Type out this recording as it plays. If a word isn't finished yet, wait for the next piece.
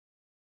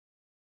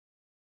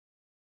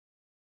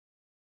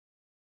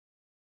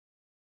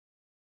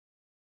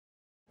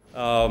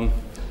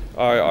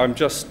I'm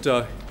just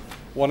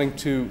wanting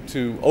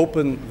to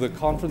open the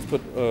conference,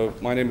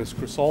 but my name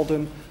is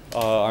Alden.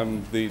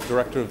 I'm the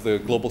director of the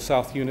Global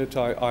South Unit.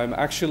 I'm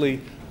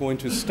actually going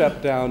to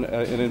step down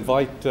and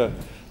invite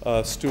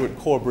Stuart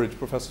Corbridge,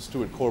 Professor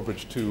Stuart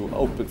Corbridge, to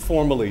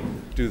formally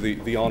do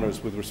the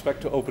honors with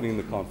respect to opening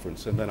the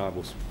conference, and then I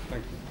will.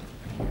 Thank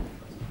you.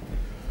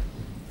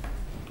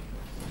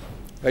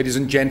 Ladies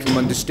and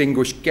gentlemen,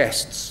 distinguished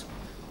guests,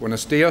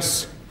 buenos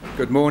dias,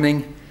 good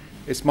morning.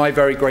 It's my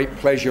very great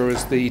pleasure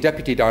as the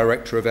Deputy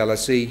Director of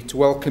LSE to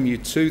welcome you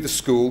to the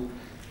school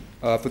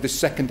for the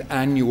second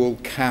annual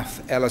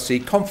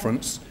CAF-LSE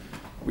conference,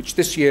 which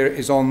this year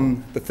is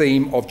on the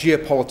theme of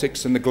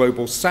Geopolitics in the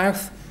Global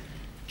South,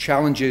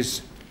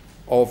 Challenges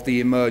of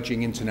the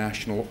Emerging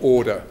International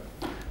Order.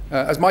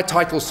 As my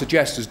title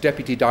suggests, as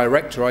Deputy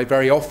Director, I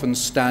very often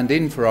stand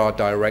in for our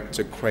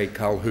Director, Craig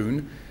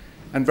Calhoun,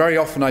 and very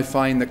often I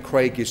find that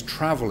Craig is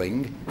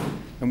travelling,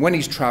 and when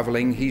he's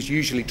travelling, he's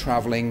usually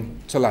travelling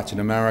to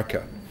Latin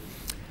America.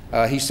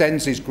 He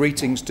sends his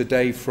greetings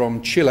today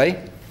from Chile,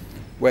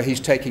 where he's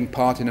taking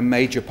part in a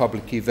major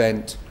public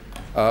event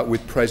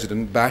with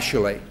President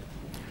Bachelet.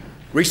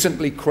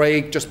 Recently,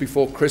 Craig, just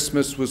before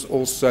Christmas, was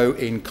also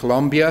in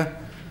Colombia,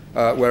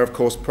 where, of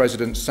course,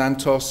 President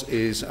Santos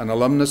is an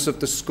alumnus of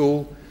the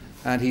school,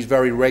 and he's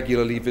very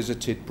regularly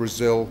visited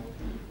Brazil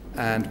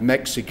and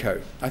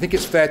Mexico. I think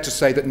it's fair to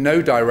say that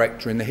no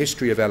director in the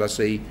history of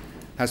LSE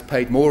has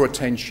paid more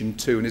attention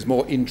to and is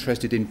more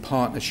interested in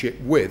partnership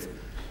with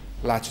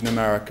Latin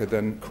America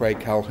than Craig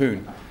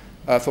Calhoun.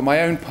 For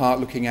my own part,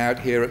 looking out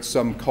here at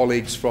some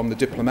colleagues from the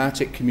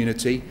diplomatic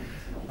community,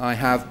 I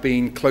have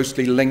been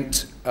closely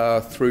linked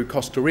through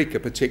Costa Rica,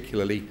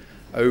 particularly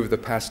over the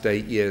past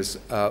 8 years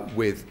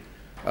with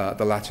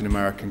the Latin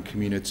American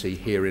community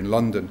here in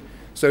London.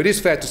 So it is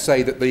fair to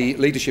say that the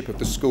leadership of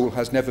the school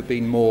has never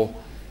been more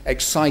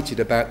excited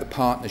about the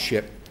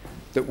partnership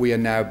that we are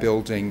now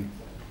building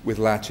with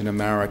Latin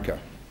America.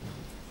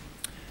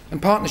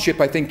 And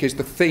partnership, I think, is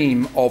the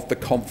theme of the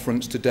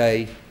conference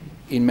today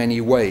in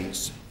many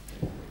ways.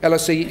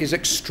 LSE is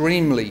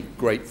extremely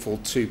grateful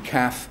to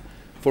CAF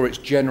for its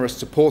generous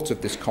support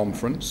of this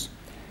conference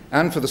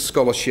and for the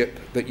scholarship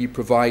that you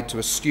provide to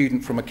a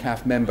student from a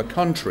CAF member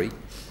country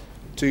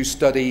to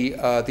study the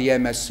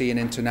MSc in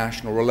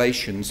International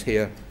Relations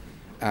here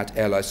at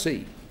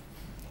LSE.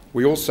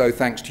 We also,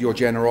 thanks to your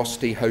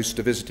generosity, host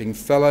a visiting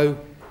fellow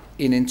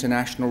in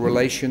international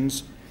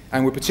relations,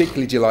 and we're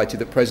particularly delighted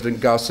that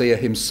President García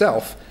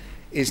himself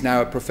is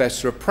now a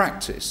professor of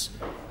practice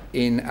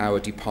in our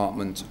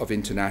Department of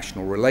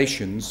International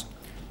Relations,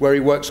 where he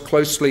works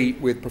closely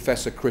with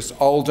Professor Chris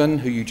Alden,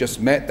 who you just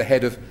met, the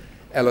head of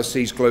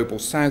LSE's Global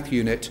South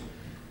Unit,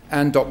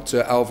 and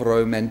Dr.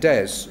 Alvaro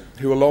Mendez,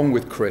 who, along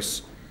with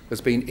Chris,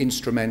 has been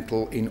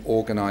instrumental in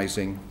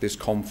organising this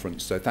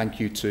conference. So thank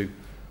you to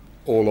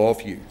all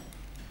of you.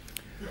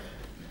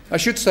 I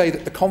should say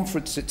that the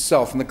conference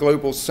itself and the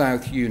Global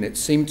South Unit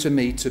seem to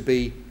me to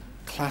be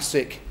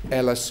classic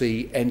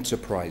LSE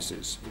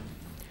enterprises.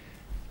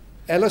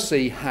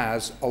 LSE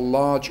has a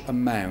large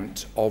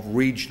amount of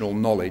regional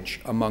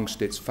knowledge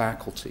amongst its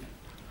faculty,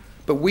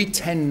 but we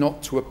tend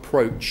not to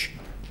approach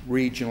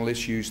regional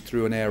issues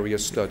through an area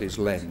studies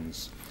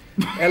lens.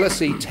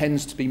 LSE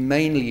tends to be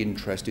mainly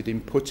interested in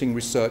putting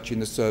research in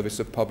the service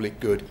of public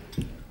good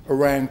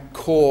around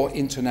core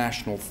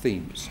international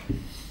themes: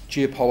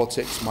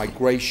 geopolitics,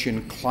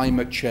 migration,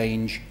 climate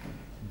change,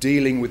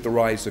 dealing with the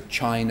rise of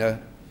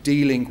China,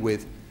 dealing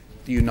with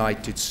the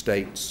United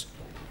States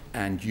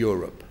and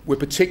Europe. We're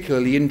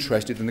particularly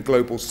interested in the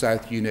Global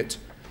South Unit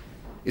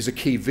is a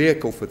key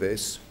vehicle for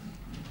this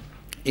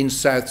in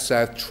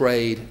South-South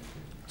trade,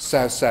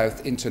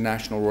 South-South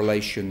international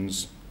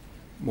relations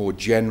more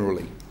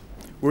generally.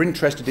 We're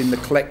interested in the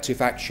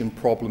collective action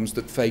problems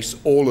that face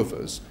all of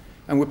us,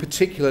 and we're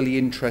particularly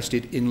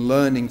interested in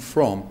learning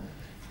from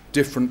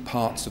different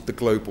parts of the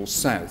Global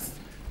South.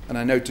 And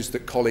I noticed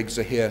that colleagues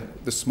are here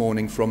this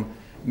morning from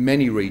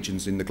many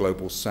regions in the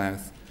Global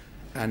South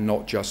and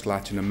not just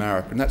Latin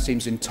America. And that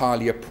seems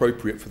entirely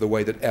appropriate for the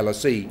way that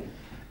LSE,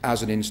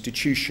 as an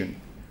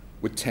institution,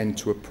 would tend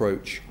to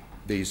approach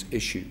these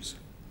issues.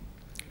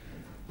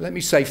 Let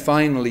me say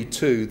finally,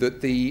 too,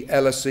 that the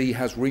LSE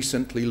has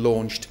recently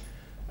launched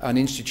an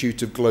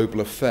Institute of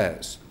Global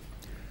Affairs.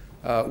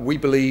 We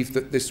believe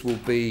that this will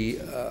be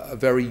a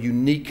very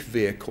unique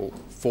vehicle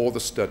for the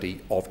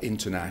study of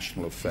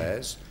international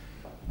affairs.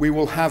 We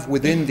will have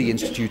within the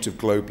Institute of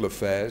Global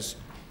Affairs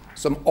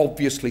some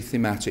obviously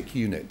thematic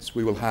units.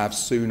 We will have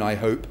soon, I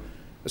hope,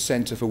 a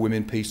Centre for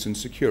Women, Peace and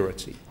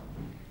Security.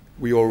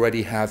 We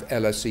already have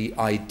LSE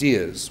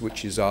Ideas,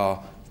 which is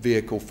our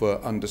vehicle for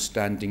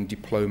understanding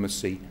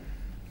diplomacy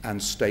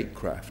and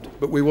statecraft.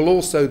 But we will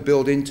also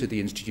build into the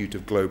Institute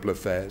of Global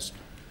Affairs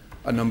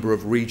a number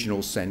of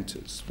regional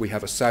centres. We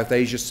have a South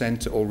Asia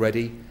Centre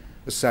already,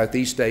 a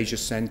Southeast Asia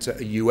Centre,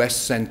 a US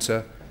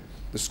Centre.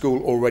 The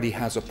school already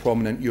has a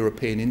prominent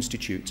European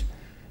Institute.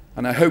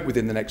 And I hope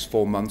within the next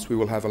 4 months we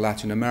will have a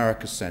Latin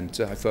America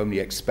Centre. I firmly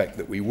expect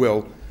that we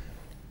will.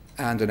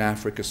 and an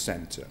Africa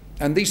Centre.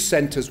 And these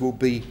centres will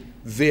be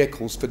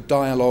vehicles for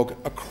dialogue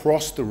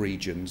across the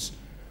regions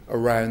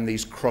around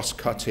these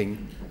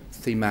cross-cutting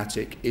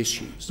thematic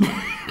issues.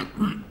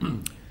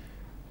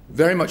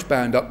 Very much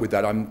bound up with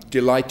that, I'm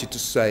delighted to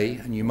say,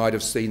 and you might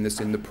have seen this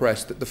in the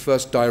press, that the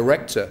first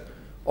director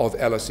of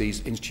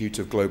LSE's Institute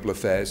of Global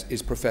Affairs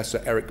is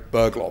Professor Erik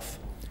Berglof.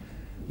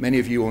 Many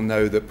of you will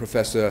know that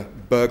Professor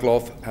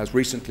Berglof has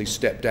recently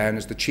stepped down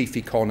as the chief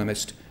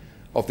economist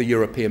of the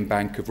European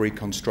Bank of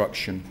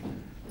Reconstruction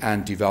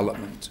and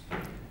Development.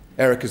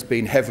 Erik has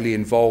been heavily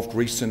involved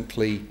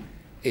recently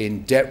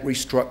in debt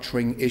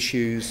restructuring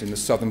issues in the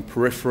southern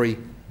periphery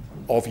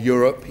of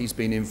Europe. He's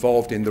been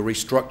involved in the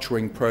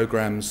restructuring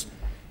programs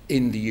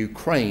in the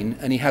Ukraine,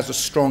 and he has a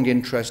strong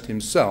interest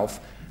himself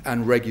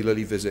and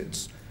regularly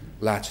visits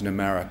Latin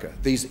America.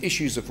 These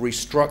issues of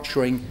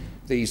restructuring,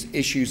 these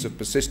issues of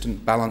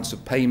persistent balance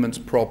of payments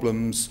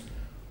problems,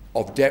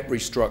 of debt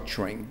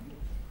restructuring,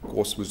 of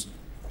course was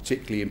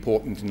particularly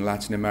important in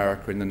Latin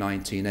America in the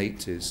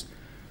 1980s,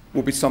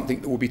 will be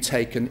something that will be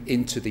taken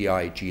into the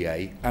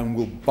IGA and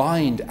will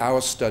bind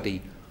our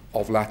study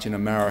of Latin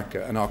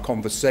America and our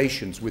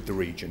conversations with the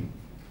region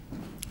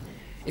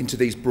into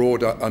these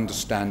broader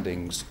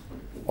understandings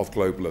of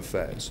global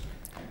affairs.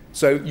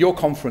 So your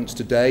conference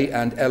today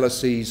and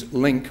LSE's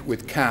link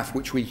with CAF,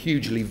 which we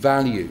hugely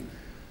value,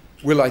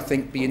 will, I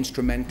think, be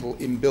instrumental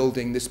in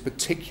building this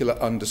particular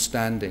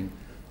understanding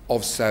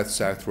of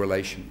South-South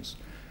relations.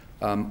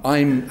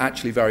 I'm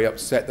actually very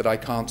upset that I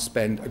can't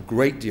spend a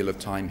great deal of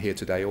time here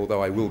today,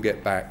 although I will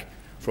get back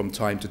from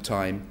time to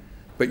time.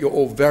 But you're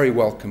all very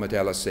welcome at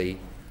LSE.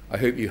 I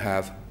hope you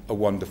have a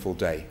wonderful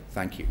day.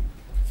 Thank you.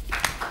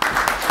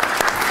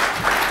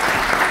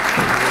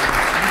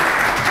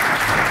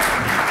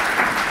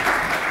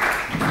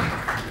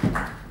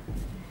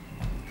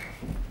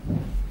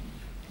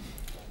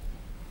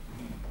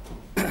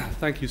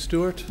 Thank you,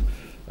 Stuart.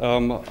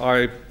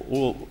 I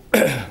will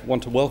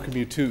want to welcome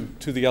you to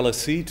the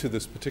LSE, to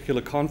this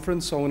particular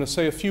conference. I want to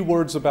say a few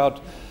words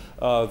about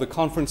the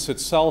conference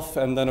itself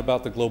and then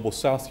about the Global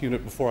South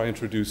Unit before I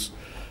introduce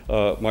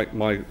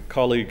my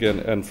colleague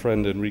and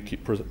friend, Enrique,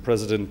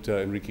 President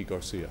Enrique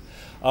García.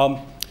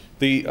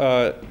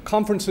 The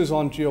conference is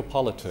on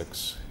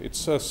geopolitics.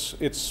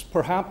 It's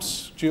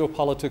perhaps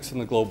geopolitics in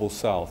the Global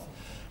South.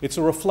 It's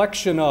a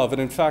reflection of,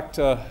 and in fact,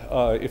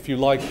 if you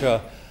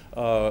like,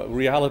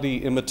 reality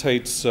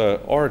imitates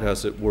art,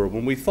 as it were.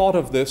 When we thought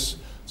of this,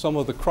 some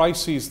of the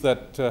crises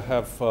that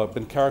have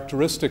been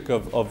characteristic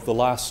of the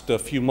last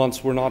few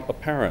months were not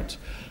apparent.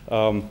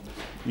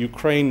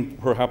 Ukraine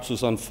perhaps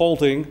was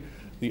unfolding.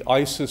 The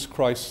ISIS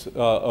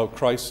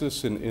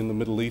crisis in the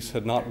Middle East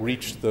had not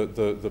reached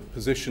the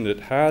position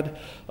it had.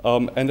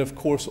 And of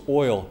course,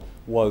 oil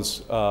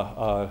was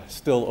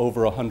still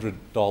over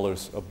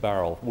 $100 a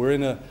barrel. We're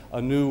in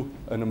a new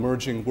and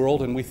emerging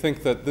world, and we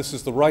think that this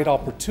is the right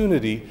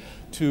opportunity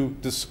to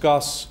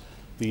discuss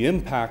the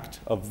impact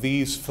of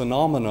these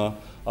phenomena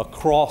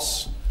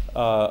across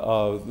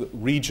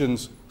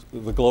regions,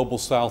 the Global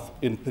South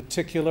in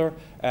particular,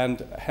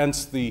 and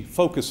hence the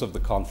focus of the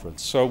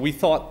conference. So we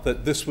thought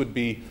that this would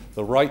be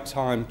the right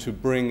time to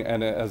bring,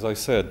 and as I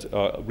said,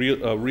 a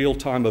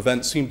real-time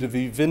event seemed to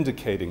be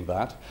vindicating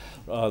that,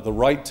 the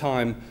right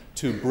time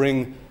to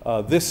bring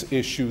this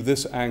issue,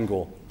 this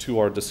angle to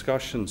our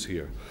discussions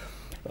here.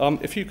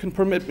 If you can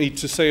permit me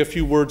to say a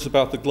few words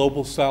about the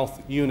Global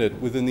South Unit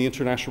within the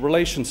International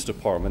Relations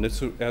Department.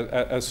 It's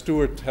as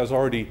Stuart has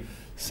already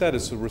said,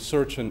 it's a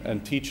research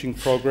and teaching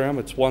program.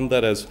 It's one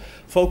that has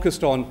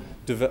focused on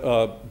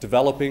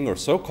developing or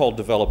so-called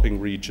developing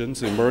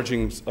regions,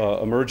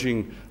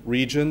 emerging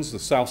regions, the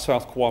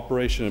South-South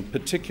cooperation in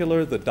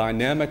particular, the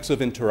dynamics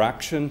of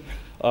interaction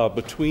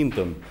between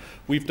them.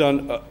 We've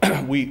done,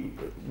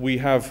 we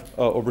have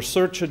a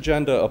research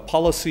agenda, a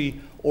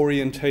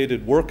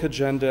policy-orientated work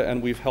agenda,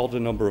 and we've held a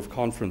number of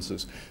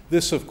conferences.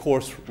 This, of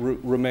course,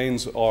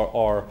 remains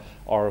our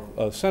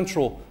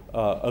central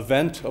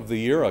event of the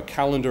year, a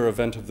calendar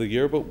event of the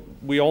year, but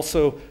we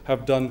also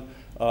have done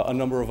a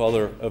number of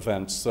other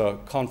events. A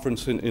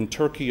conference in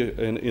Turkey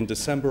in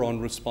December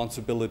on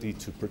responsibility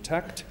to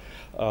protect.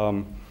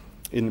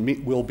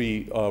 We'll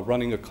be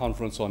running a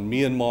conference on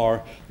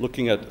Myanmar,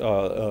 looking at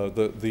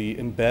the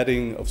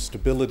embedding of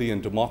stability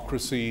and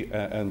democracy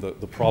and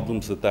the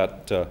problems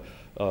that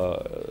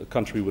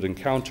country would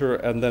encounter.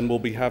 And then we'll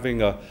be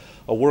having a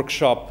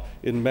workshop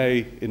in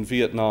May in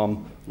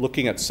Vietnam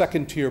looking at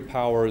second-tier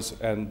powers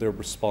and their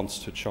response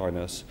to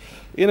China's.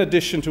 In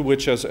addition to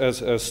which, as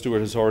Stuart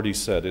has already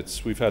said,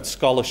 we've had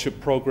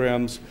scholarship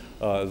programs.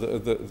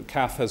 The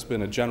CAF has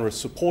been a generous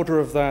supporter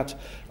of that.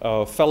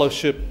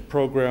 Fellowship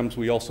programs.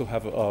 We also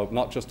have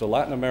not just a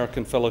Latin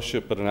American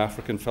fellowship, but an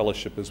African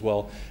fellowship as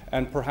well.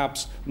 And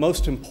perhaps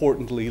most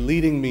importantly,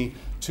 leading me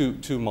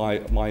to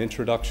my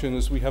introduction,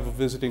 is we have a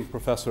visiting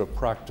professor of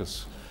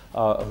practice,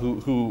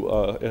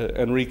 President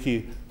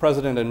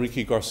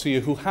Enrique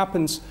García, who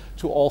happens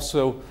to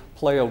also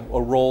play a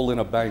role in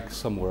a bank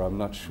somewhere. I'm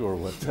not sure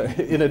what,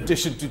 in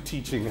addition to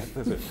teaching.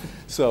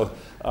 So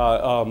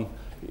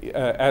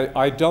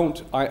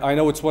I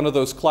know it's one of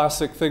those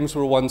classic things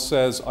where one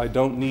says,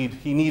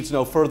 he needs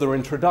no further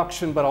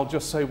introduction, but I'll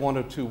just say one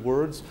or two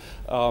words.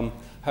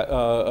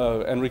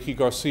 Enrique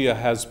García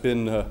has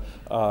been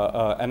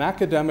an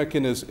academic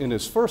in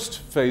his first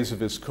phase of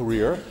his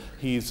career.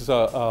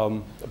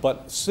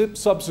 But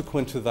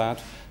subsequent to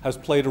that, has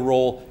played a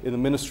role in the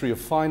Ministry of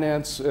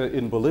Finance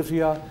in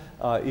Bolivia.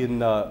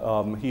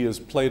 He has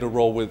played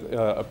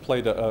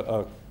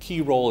a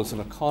key role as an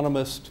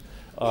economist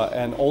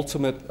and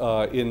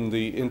in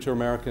the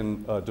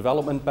Inter-American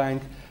Development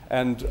Bank,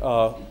 and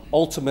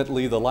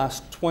ultimately the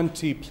last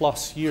 20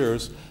 plus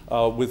years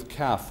with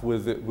CAF,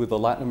 with the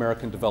Latin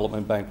American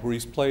Development Bank, where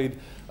he's played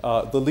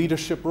the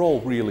leadership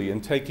role really in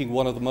taking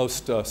one of the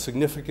most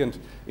significant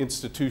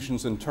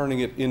institutions and turning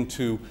it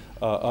into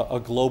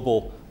a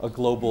global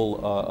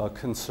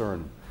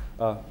concern.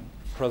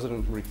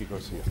 President Enrique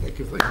García. Thank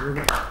you very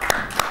much.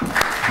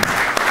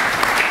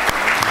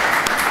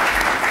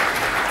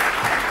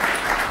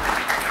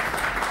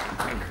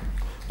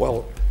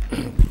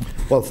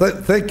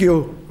 Thank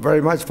you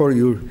very much for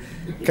your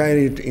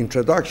kind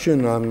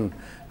introduction.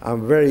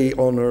 I'm very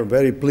honored,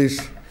 very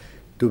pleased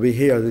to be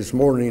here this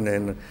morning,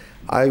 and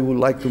I would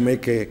like to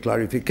make a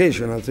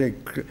clarification. I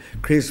think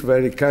Chris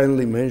very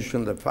kindly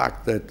mentioned the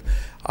fact that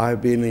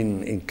I've been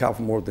in CAF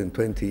more than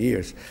 20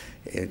 years.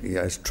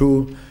 It's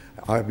true,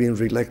 I've been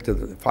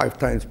reelected 5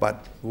 times,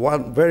 but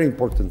one very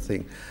important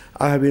thing,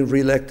 I have been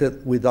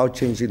reelected without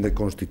changing the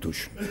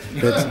Constitution.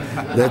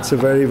 That's a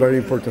very, very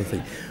important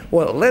thing.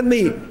 Well, let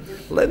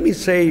me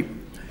say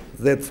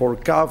that for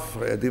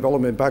CAF,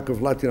 Development Bank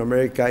of Latin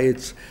America,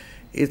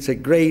 it's a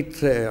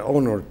great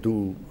honor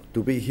to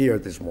be here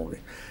this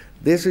morning.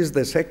 This is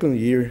the second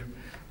year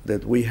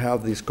that we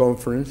have this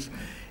conference,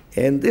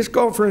 and this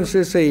conference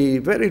is a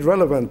very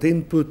relevant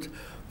input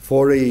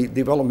for a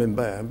development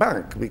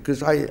bank,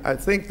 because I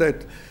think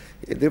that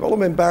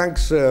development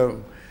banks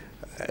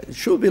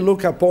should be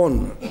looked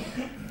upon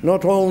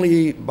not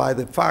only by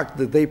the fact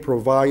that they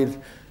provide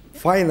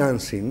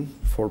financing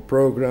for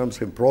programs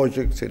and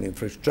projects and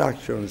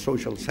infrastructure and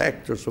social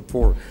sector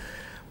support,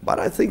 but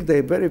I think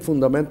the very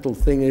fundamental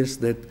thing is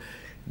that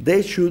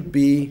they should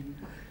be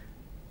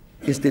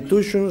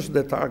institutions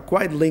that are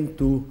quite linked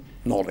to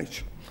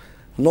knowledge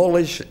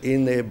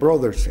in a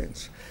broader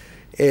sense,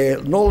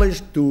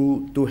 knowledge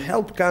to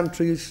help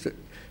countries,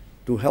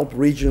 to help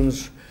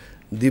regions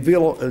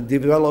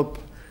develop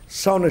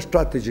sound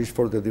strategies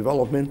for the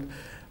development,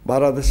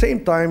 but at the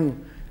same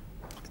time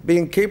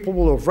being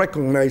capable of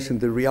recognizing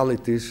the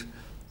realities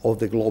of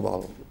the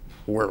global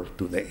world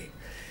today.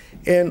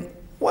 And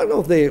one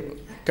of the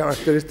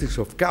characteristics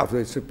of CAF,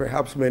 is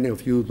perhaps many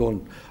of you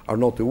are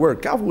not aware,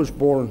 CAF was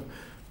born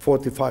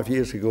 45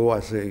 years ago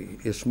as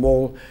a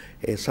small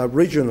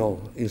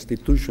sub-regional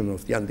institution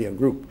of the Andean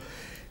Group.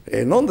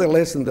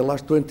 Nonetheless, in the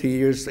last 20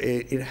 years,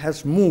 it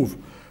has moved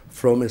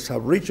from a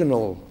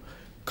sub-regional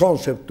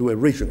concept to a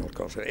regional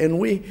concept. And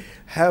we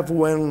have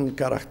one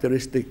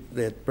characteristic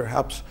that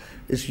perhaps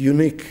is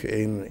unique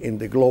in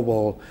the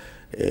global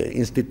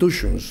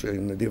institutions,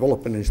 in the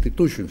development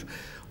institutions.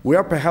 We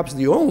are perhaps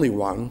the only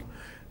one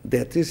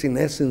that is in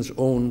essence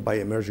owned by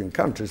emerging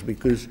countries,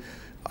 because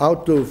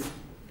out of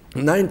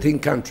 19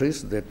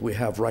 countries that we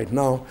have right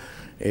now,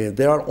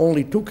 there are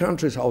only 2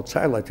 countries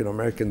outside Latin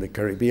America and the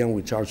Caribbean,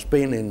 which are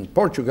Spain and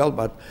Portugal,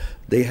 but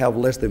they have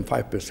less than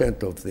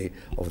 5%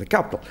 of the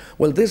capital.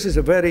 Well, this is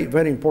a very,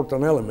 very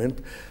important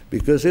element,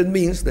 because it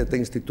means that the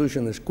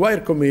institution is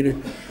quite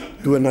committed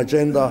to an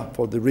agenda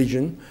for the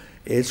region,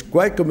 is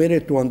quite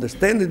committed to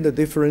understanding the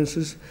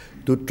differences,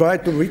 to try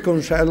to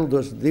reconcile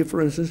those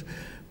differences,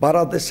 but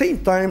at the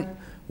same time,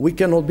 we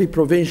cannot be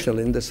provincial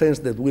in the sense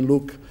that we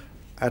look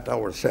at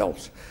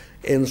ourselves.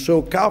 And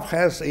so CAF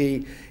has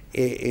a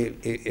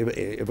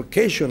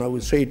vocation, I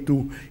would say,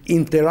 to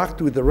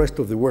interact with the rest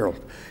of the world.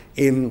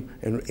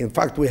 In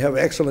fact, we have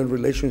excellent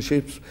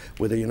relationships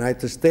with the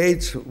United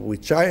States,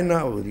 with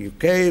China, with the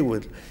UK,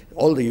 with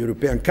all the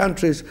European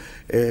countries,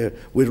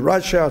 with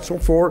Russia, and so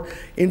forth,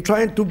 in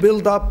trying to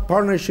build up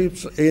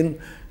partnerships in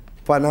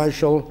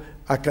financial,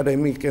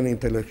 academic, and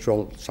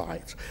intellectual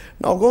sides.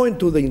 Now, going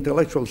to the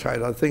intellectual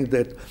side, I think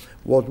that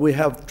what we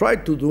have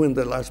tried to do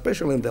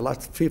especially in the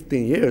last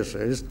 15 years,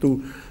 is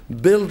to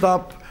build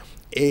up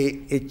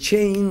a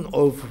chain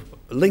of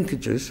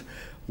linkages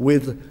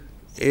with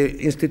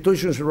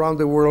institutions around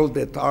the world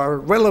that are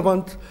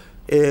relevant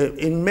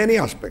in many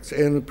aspects.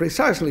 And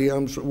precisely,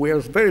 we are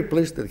very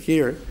pleased that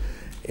here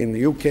in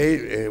the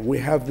UK, we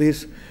have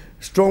this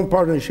strong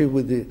partnership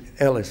with the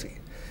LSE,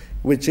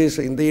 which is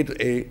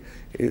indeed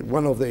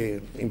one of the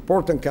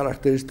important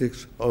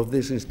characteristics of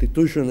this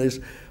institution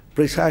is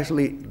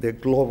precisely the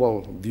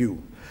global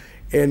view.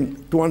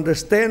 And to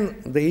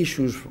understand the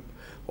issues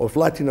of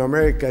Latin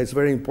America, it's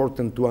very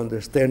important to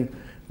understand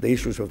the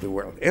issues of the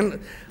world. And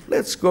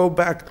let's go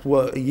back to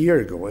a year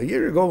ago. A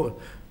year ago,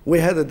 we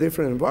had a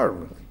different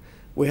environment.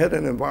 We had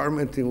an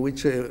environment in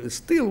which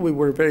still we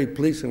were very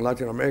pleased in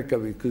Latin America,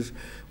 because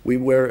we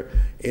were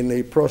in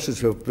a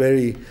process of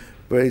very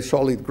very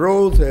solid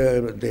growth.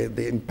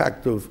 The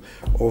impact of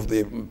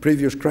the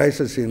previous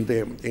crisis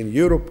in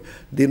Europe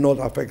did not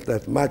affect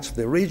that much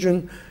the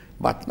region,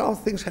 but now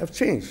things have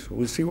changed.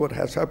 We see what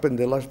has happened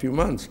the last few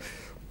months.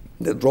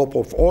 The drop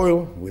of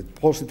oil with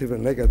positive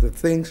and negative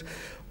things.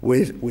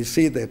 We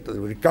see that the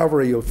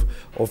recovery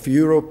of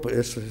Europe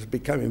is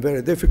becoming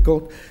very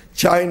difficult.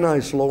 China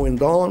is slowing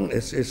down,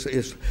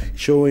 is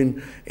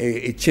showing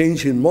a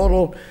change in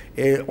model,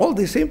 all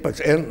these impacts.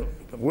 And,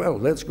 well,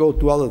 let's go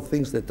to other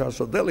things that are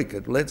so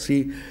delicate. Let's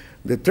see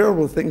the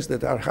terrible things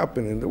that are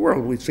happening in the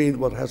world. We see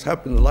what has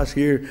happened last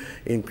year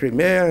in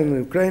Crimea and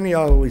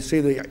Ukraine. We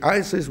see the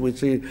ISIS, we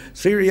see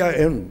Syria,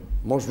 and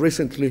most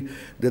recently,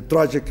 the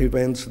tragic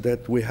events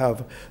that we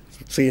have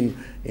seen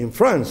in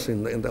France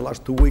in the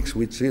last 2 weeks,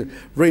 which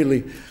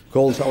really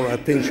calls our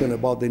attention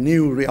about the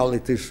new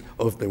realities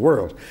of the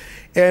world.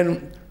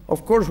 And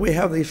of course, we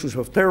have the issues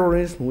of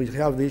terrorism, we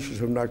have the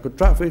issues of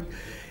narco-traffic,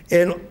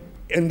 and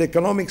in the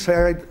economic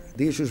side,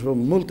 the issues of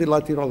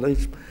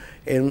multilateralism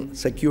and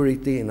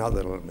security and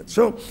other elements.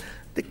 So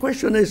the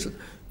question is,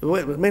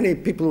 well, many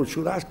people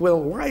should ask,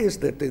 well, why is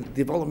that the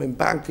Development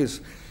Bank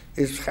is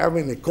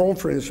having a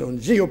conference on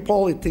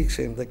geopolitics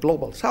in the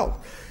Global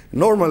South?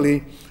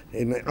 Normally,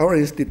 in our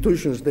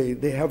institutions,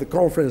 they have a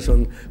conference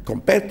on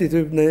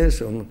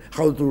competitiveness, on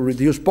how to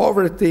reduce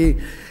poverty,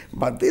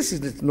 but this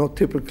is not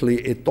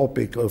typically a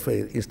topic of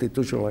an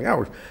institution like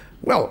ours.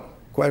 Well,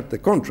 quite the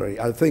contrary.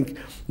 I think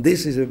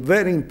this is a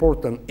very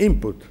important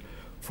input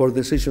for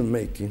decision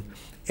making,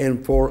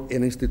 and for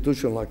an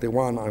institution like the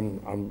one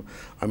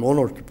I'm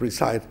honored to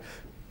preside,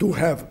 to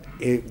have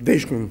a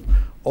vision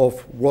of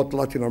what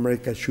Latin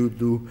America should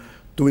do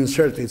to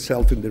insert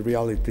itself in the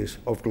realities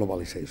of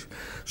globalization.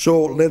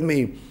 So let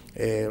me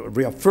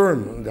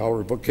reaffirm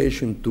our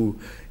vocation to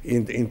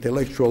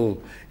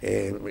intellectual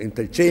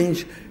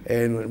interchange,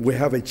 and we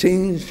have a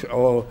chain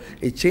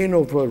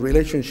of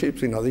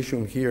relationships. In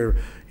addition, here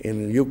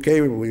in the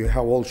UK, we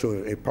have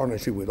also a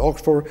partnership with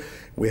Oxford.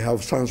 We have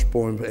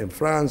SANSPO in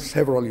France,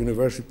 several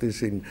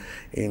universities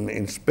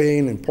in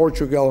Spain and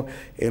Portugal,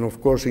 and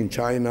of course in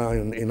China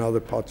and in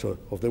other parts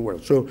of the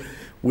world. So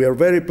we are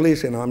very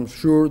pleased, and I'm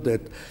sure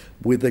that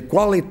with the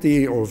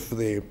quality of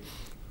the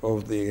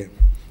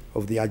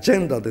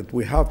agenda that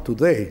we have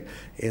today,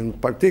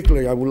 and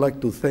particularly I would like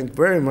to thank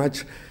very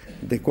much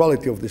the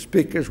quality of the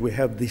speakers. We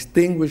have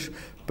distinguished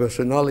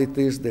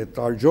personalities that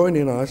are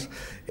joining us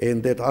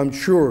and that I'm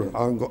sure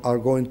are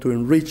going to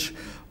enrich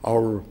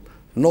our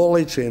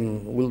knowledge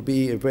and will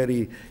be a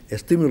very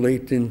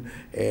stimulating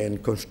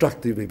and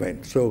constructive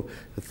event. So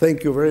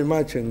thank you very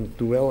much, and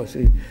to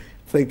LSE,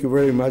 thank you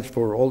very much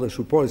for all the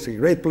support. It's a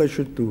great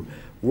pleasure to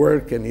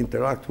work and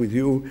interact with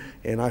you,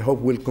 and I hope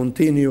we'll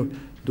continue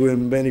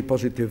doing many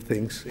positive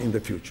things in the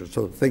future.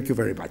 So thank you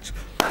very much.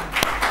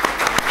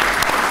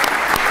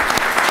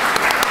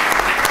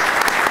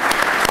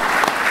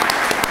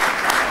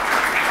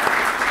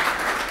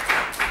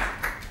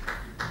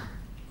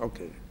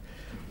 Okay.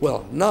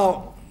 Well,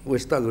 now we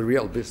start the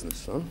real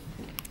business. Huh?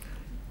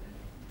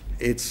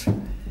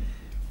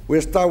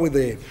 We'll start with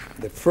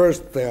the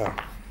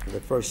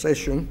first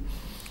session,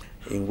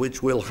 in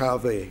which we'll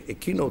have a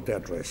keynote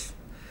address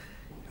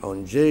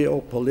on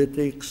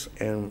geopolitics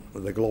and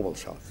the Global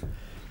South.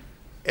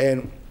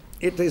 And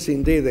it is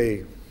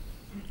indeed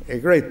a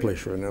great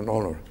pleasure and an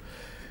honor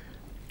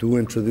to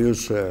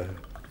introduce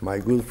my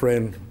good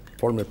friend,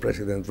 former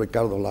President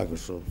Ricardo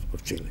Lagos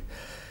of Chile.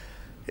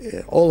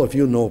 All of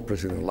you know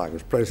President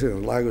Lagos.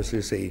 President Lagos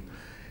is a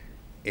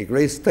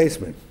great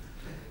statesman.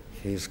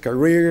 His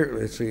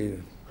career is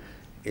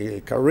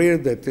a career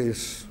that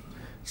is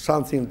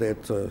something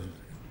that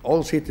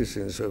all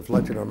citizens of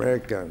Latin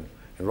America and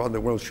around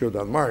the world should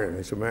admire.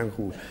 He's a man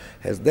who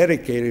has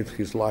dedicated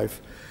his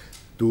life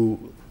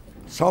to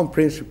sound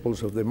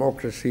principles of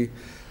democracy,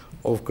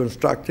 of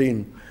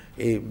constructing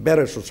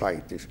better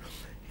societies.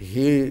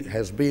 He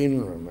has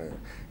been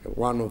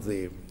one of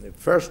the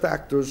first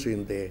actors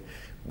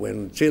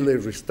when Chile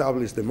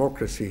reestablished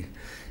democracy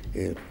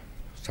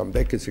some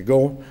decades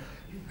ago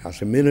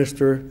as a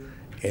minister,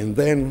 and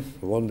then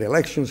won the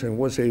elections and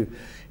was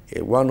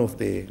one of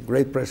the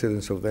great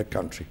presidents of that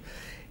country.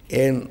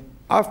 And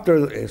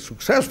after a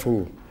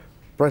successful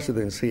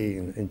presidency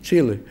in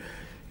Chile,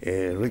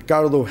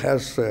 Ricardo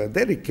has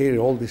dedicated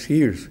all these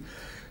years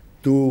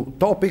to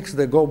topics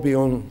that go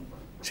beyond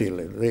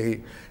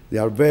Chile.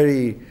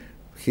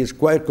 He's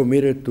quite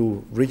committed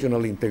to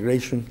regional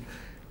integration,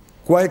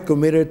 quite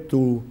committed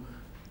to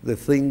the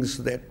things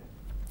that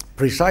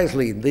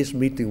precisely in this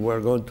meeting we're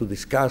going to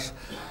discuss,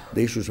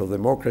 the issues of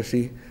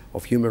democracy,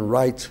 of human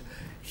rights.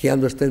 He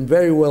understands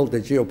very well the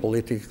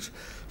geopolitics,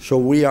 so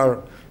we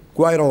are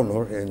quite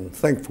honored and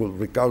thankful,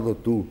 Ricardo,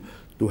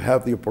 to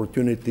have the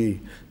opportunity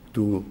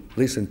to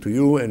listen to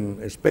you,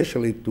 and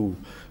especially to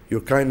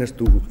your kindness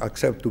to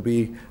accept to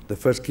be the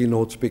first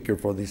keynote speaker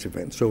for this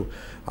event. So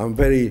I'm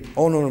very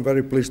honored and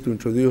very pleased to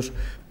introduce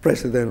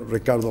President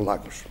Ricardo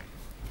Lagos.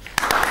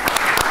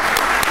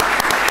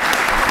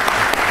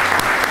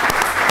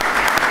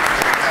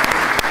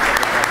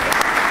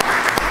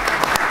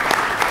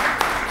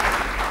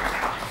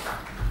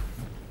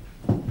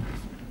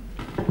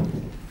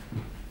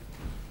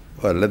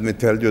 Well, let me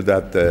tell you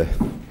that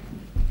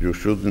you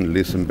shouldn't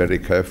listen very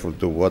carefully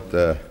to what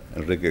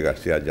Enrique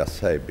García just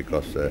said,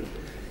 because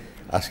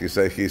as he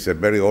said, he's a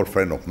very old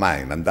friend of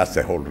mine, and that's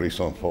the whole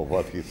reason for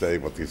what he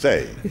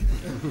say.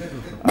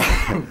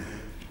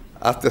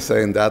 After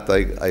saying that,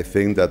 I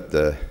think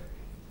that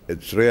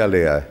it's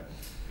really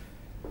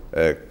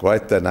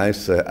quite a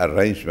nice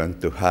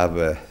arrangement to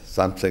have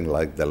something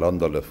like the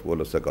London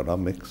School of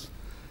Economics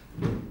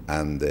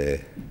and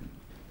the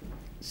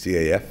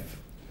CAF,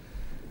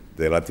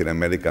 the Latin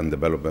American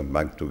Development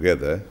Bank,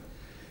 together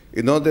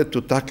in order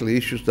to tackle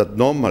issues that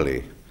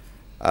normally,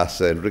 as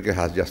Enrique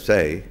has just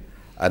said,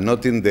 are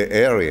not in the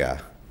area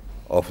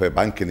of a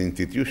banking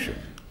institution.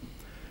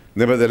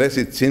 Nevertheless,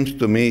 it seems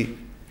to me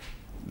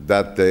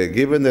that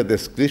given the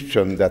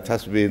description that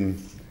has been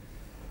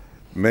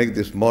made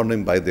this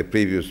morning by the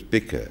previous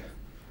speaker,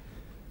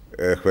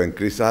 when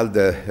Chris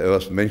Alden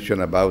was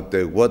mentioned about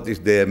what is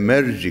the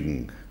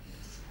emerging,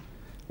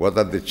 what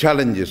are the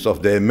challenges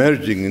of the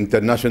emerging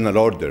international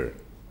order?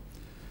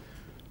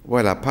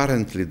 Well,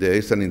 apparently there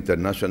is an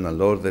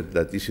international order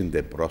that is in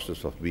the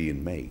process of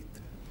being made.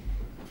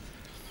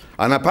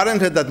 And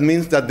apparently that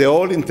means that the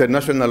old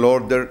international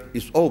order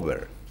is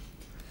over.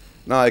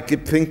 Now I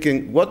keep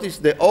thinking, what is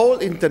the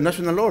old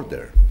international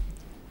order?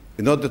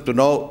 In order to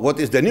know what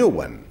is the new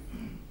one.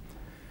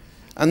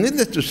 And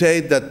needless to say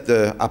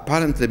that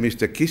apparently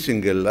Mr.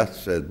 Kissinger's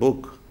last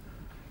book,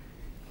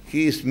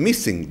 he is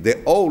missing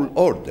the old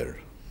order.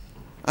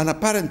 And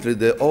apparently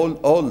the old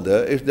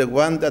order is the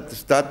one that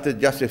started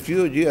just a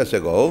few years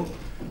ago,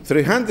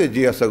 300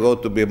 years ago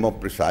to be more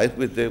precise,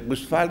 with the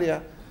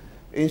Westphalia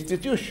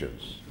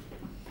institutions.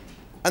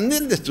 And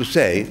needless to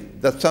say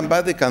that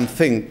somebody can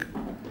think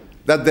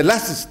that the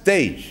last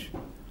stage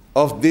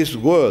of this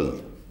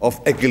world of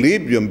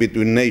equilibrium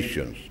between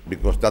nations,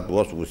 because that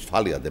was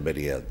Westphalia at the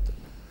very end.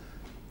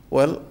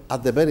 Well,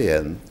 at the very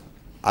end,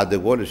 at the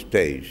world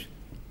stage,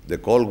 the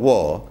Cold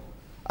War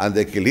and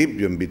the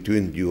equilibrium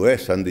between the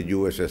US and the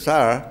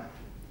USSR,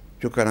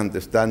 you can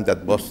understand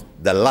that was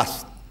the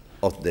last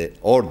of the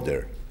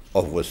order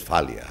of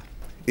Westphalia,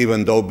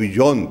 even though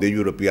beyond the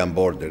European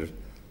borders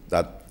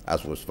that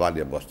as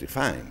Westphalia was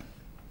defined.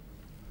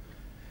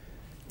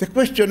 The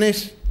question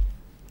is,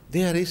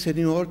 there is a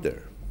new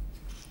order.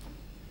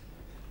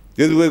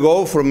 Did we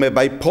go from a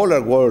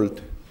bipolar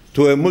world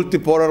to a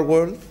multipolar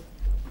world?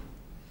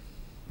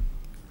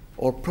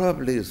 Or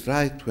probably it's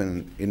right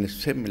when in a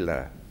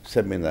similar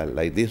seminar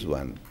like this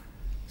one,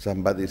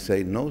 somebody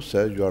say, no,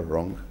 sir, you are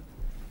wrong.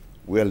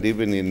 We are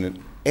living in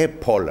an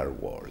apolar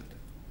world.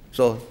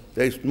 So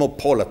there is no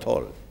pole at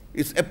all.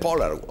 It's a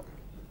polar world,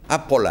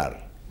 apolar.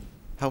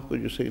 How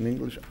could you say in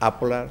English?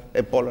 Apolar,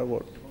 apolar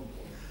world.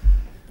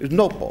 There's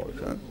no poles,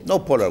 huh? No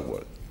polar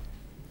world.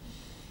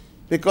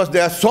 Because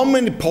there are so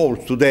many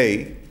poles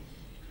today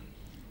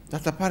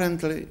that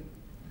apparently,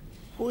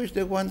 who is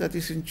the one that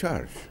is in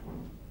charge?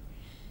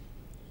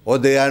 Or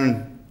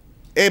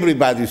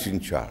everybody's in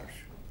charge.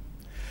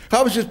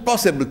 How is it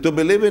possible to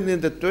be living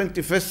in the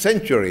 21st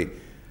century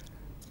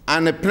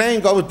and a plane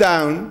goes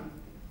down,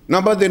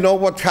 nobody knows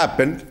what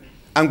happened,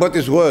 and what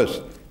is worse,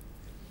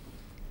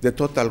 the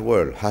total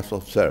world has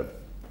observed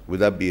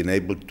without being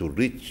able to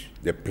reach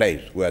the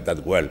place where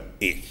that world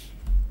is?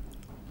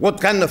 What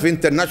kind of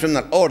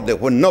international order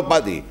when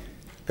nobody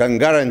can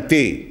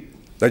guarantee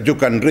that you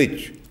can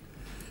reach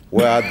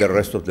where are the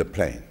rest of the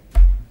plane?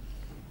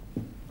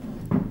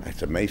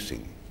 It's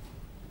amazing.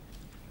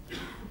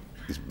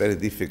 It's very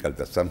difficult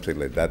that something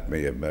like that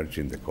may emerge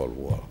in the Cold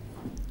War.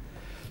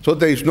 So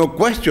there is no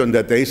question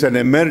that there is an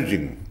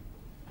emerging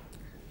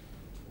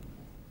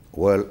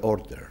world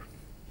order.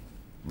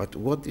 But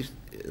what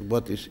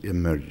is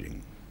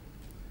emerging?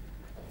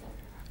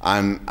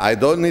 And I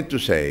don't need to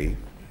say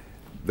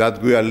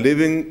that we are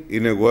living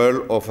in a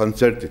world of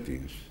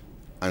uncertainties.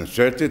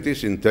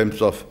 Uncertainties in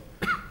terms of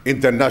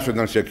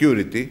international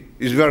security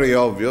is very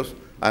obvious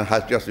and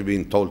has just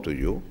been told to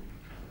you.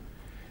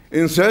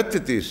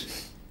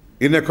 Uncertainties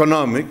in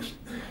economics,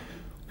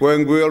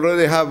 when we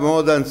already have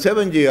more than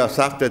 7 years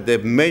after the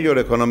major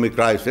economic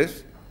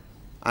crisis,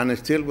 and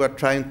still we're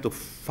trying to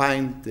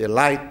find the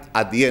light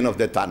at the end of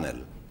the tunnel,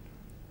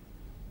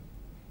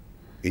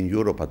 in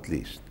Europe at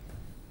least.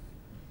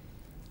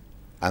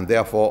 And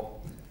therefore,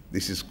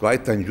 this is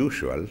quite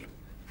unusual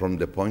from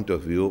the point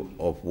of view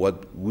of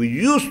what we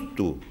used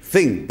to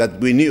think that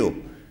we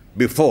knew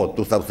before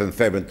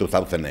 2007,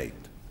 2008.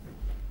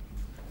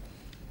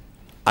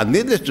 And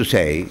needless to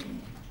say,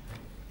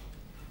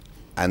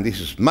 and this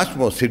is much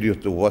more serious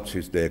to what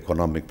is the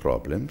economic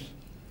problems,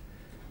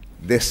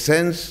 the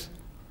sense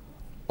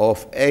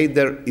of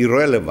either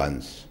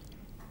irrelevance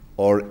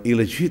or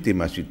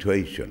illegitimate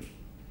situation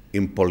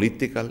in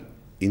political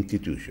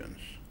institutions.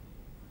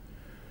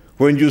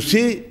 When you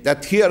see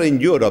that here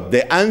in Europe,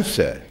 the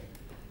answer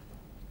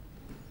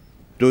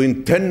to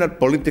internal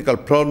political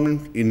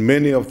problems in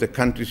many of the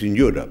countries in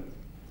Europe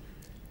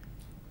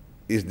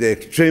is the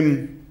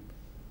extreme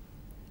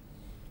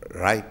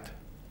right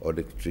or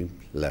the extreme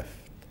left.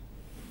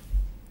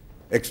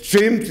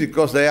 Extremes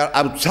because they are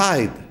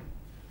outside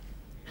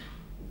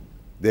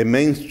the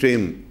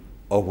mainstream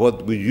of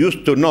what we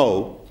used to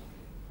know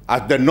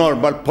as the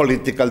normal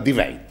political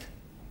debate.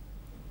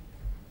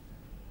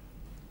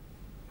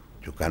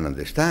 You can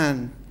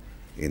understand,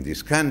 in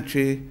this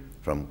country,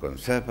 from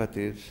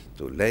conservatives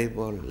to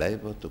Labour,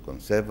 Labour to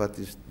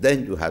conservatives,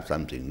 then you have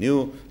something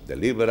new, the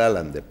liberal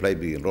and the play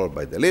being rolled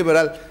by the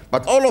liberal,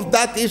 but all of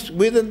that is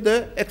within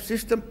the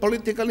existing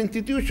political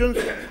institutions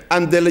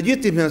and the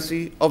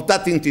legitimacy of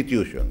that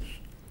institutions.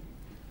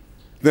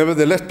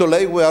 Nevertheless,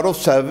 today we are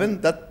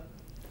observing that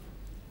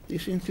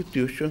these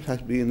institutions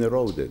have been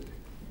eroded.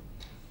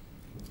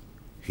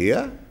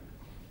 Here,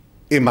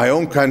 in my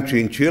own country,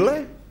 in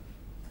Chile,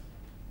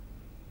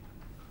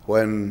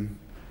 when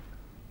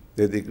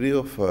the degree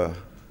of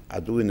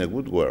doing a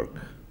good work,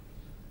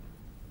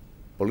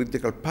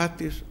 political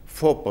parties,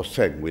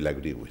 4% will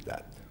agree with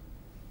that.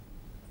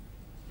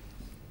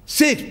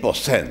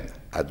 6%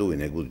 are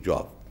doing a good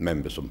job,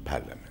 members of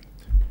parliament.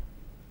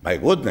 My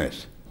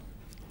goodness.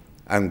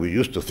 And we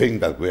used to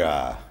think that we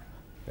are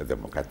a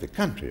democratic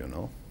country, you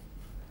know.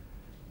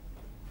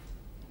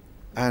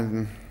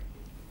 And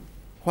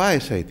why I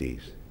say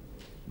this?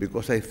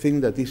 Because I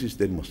think that this is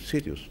the most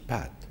serious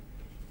part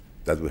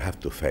that we have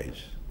to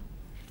face.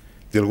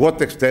 To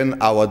what extent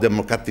our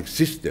democratic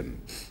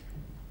system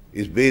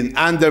is being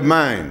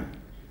undermined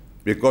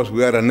because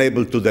we are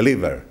unable to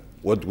deliver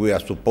what we are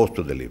supposed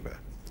to deliver.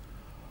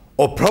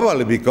 Or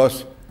probably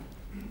because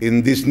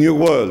in this new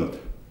world,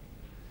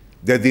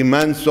 the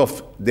demands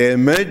of the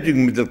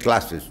emerging middle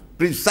classes,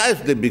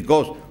 precisely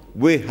because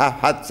we have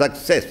had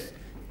success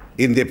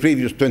in the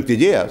previous 20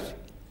 years,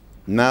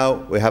 now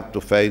we have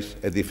to face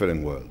a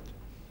different world.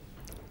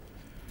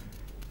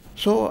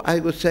 So I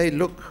would say,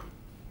 look,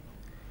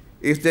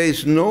 if there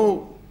is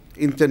no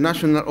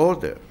international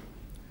order,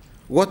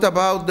 what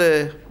about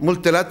the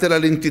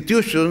multilateral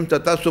institutions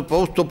that are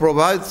supposed to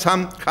provide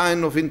some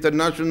kind of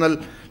international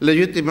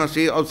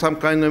legitimacy or some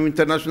kind of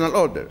international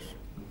orders?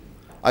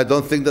 I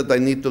don't think that I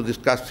need to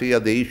discuss here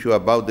the issue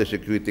about the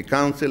Security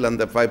Council and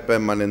the 5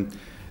 permanent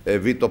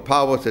veto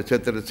powers,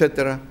 etc.,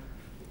 etc.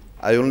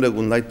 I only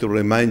would like to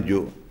remind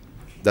you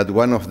that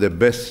one of the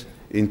best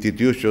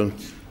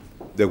institutions,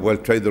 the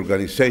World Trade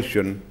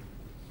Organization,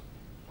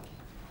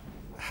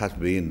 has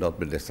been not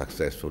very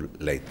successful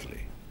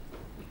lately,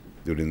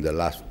 during the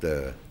last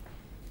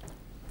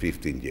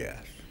 15 years.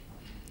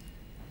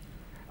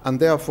 And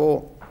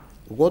therefore,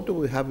 what do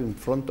we have in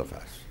front of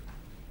us?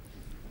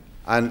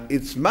 And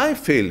it's my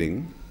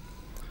feeling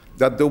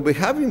that what we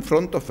have in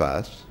front of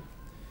us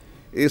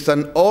is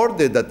an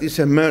order that is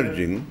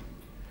emerging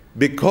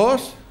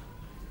because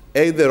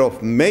either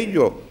of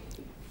major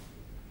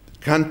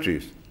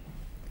countries,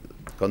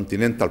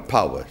 continental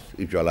powers,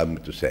 if you allow me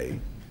to say,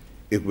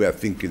 if we are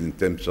thinking in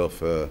terms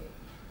of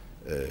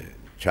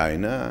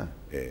China,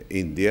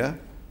 India,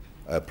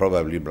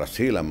 probably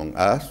Brazil among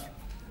us,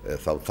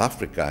 South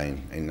Africa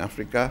in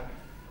Africa,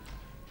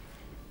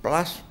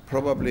 plus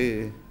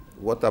probably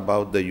what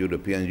about the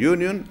European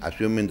Union,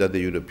 assuming that the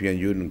European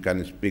Union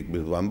can speak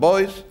with one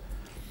voice,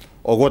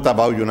 or what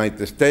about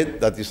United States,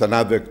 that is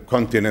another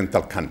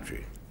continental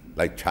country,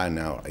 like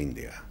China or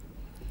India.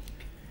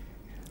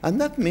 And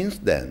that means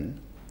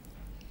then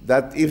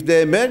that if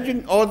the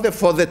emerging order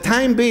for the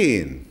time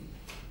being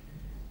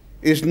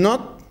is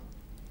not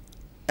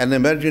an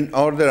emerging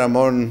order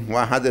among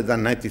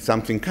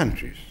 190-something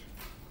countries,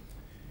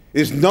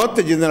 it's not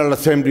the General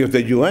Assembly of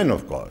the UN,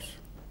 of course,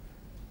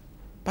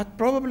 but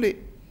probably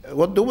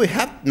what do we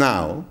have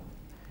now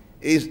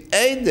is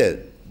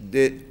either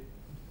the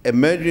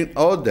emerging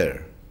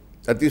order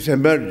that is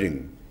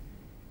emerging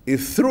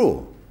is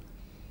through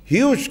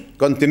huge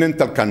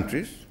continental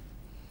countries,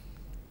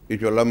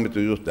 if you allow me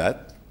to use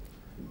that,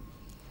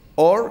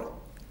 or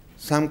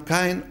some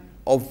kind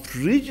of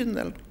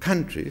regional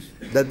countries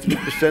that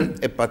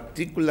represent a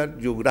particular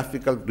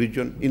geographical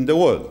region in the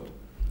world.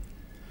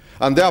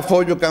 And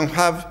therefore you can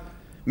have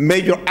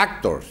major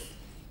actors,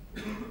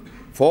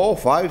 4,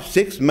 5,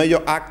 6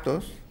 major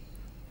actors,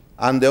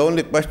 and the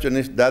only question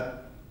is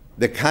that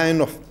the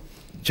kind of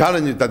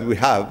challenges that we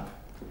have,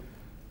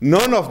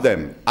 none of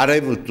them are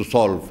able to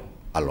solve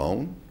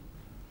alone,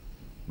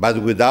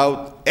 but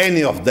without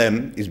any of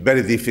them, it's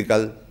very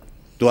difficult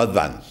to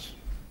advance.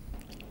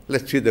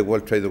 Let's see the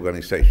World Trade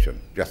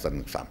Organization, just an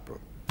example.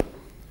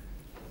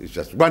 It's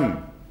just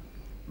one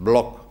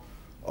block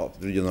of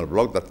regional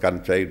bloc that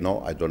can say,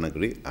 no, I don't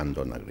agree, and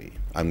don't agree,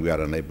 and we are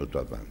unable to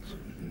advance.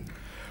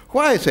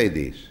 Why I say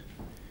this?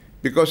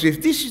 Because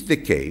if this is the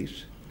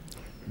case,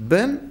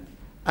 then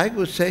I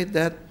would say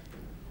that,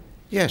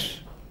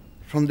 yes,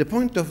 from the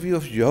point of view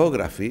of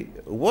geography,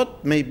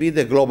 what may be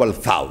the global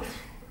south?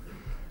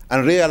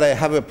 And really I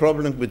have a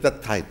problem with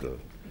that title,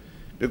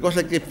 because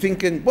I keep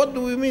thinking, what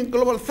do we mean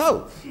global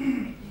south?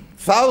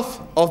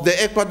 South of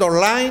the Ecuador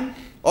line?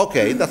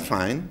 Okay, that's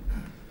fine.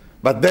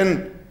 But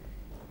then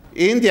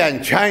India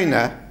and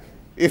China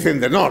is in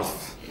the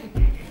north.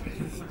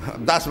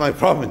 That's my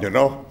problem, you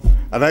know.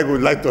 And I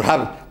would like to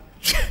have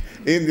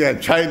India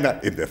and China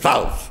in the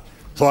south.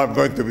 So I'm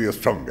going to be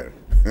stronger.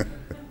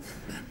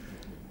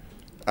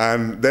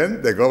 And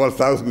then the global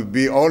south would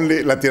be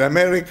only Latin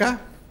America,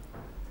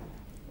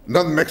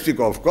 not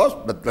Mexico, of course,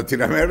 but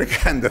Latin America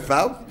and the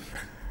south.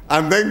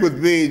 And then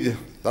would be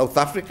South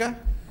Africa,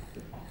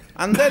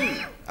 and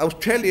then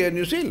Australia and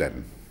New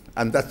Zealand.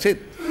 And that's it,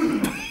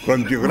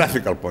 from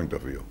geographical point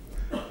of view.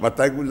 But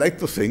I would like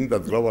to think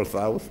that global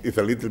south is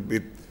a little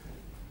bit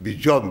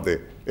beyond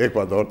the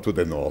Ecuador to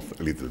the north,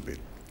 a little bit.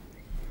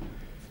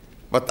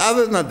 But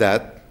other than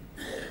that,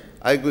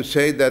 I would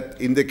say that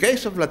in the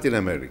case of Latin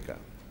America,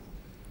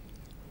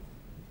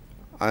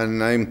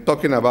 and I'm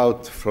talking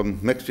about from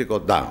Mexico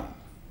down,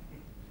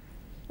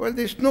 well,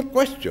 there's no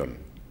question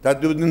that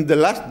during the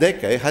last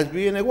decade has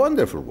been a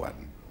wonderful one.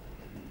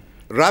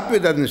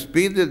 Rapid and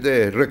speedy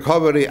the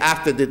recovery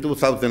after the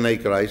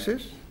 2008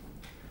 crisis.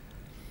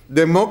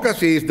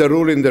 Democracy is the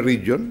rule in the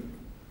region,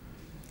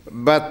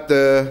 but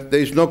there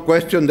is no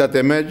question that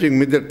emerging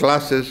middle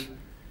classes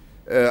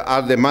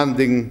are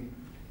demanding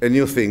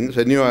new things,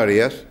 new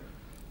areas.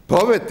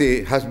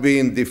 Poverty has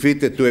been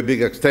defeated to a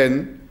big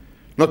extent,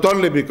 not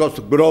only because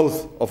of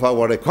growth of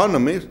our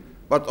economies,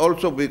 but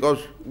also because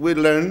we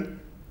learn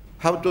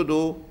how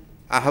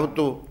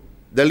to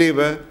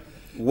deliver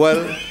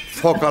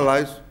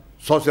well-focalized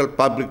social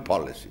public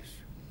policies.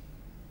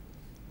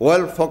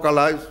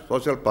 Well-focalized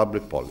social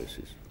public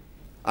policies.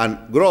 And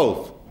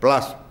growth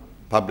plus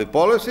public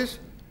policies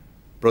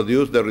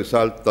produce the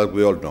result that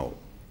we all know.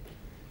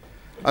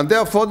 And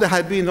therefore, there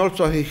has been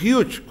also a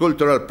huge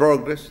cultural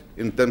progress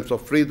in terms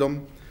of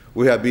freedom.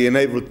 We have been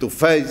able to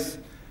face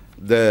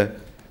the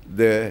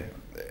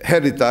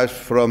heritage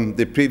from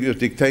the previous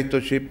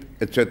dictatorship,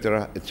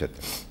 etc., etc.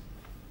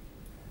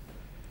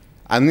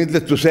 And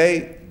needless to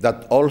say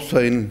that also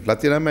in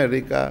Latin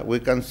America, we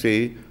can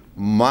see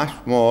much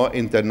more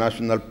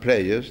international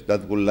players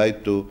that would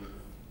like to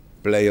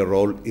play a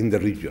role in the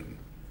region.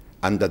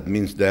 And that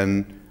means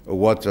then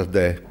what are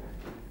the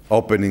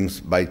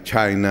openings by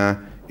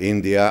China,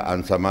 India,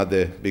 and some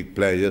other big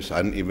players,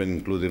 and even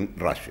including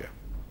Russia.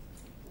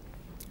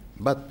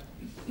 But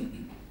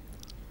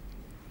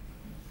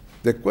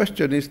the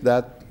question is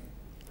that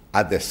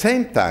at the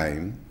same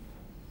time,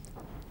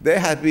 there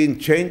have been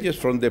changes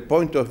from the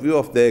point of view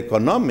of the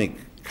economic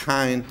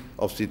kind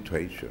of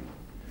situation.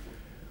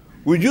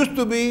 We used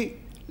to be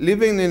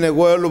living in a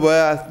world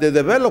where the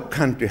developed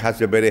country has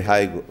a very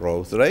high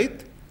growth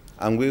rate,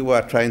 and we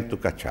were trying to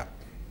catch up.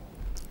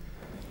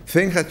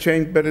 Things have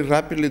changed very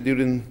rapidly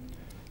during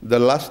the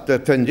last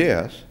 10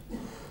 years,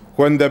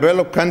 when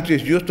developed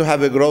countries used to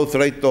have a growth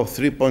rate of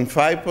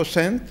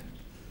 3.5%,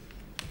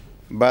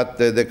 but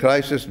the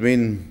crisis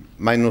been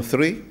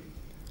 -3%,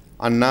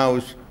 and now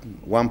it's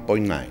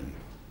 1.9%.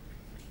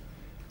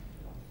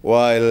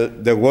 While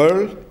the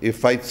world is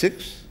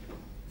 5.6%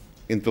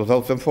 in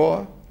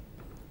 2004,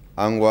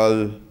 and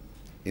while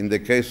in the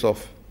case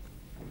of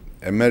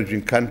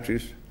emerging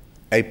countries,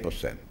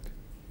 8%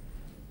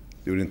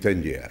 during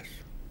 10 years.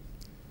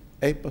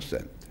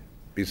 8%.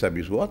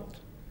 Vis-a-vis what?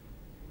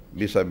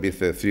 Vis-a-vis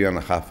the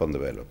 3.5% on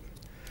development.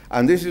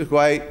 And this is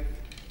why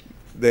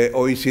the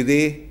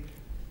OECD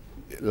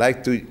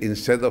like to,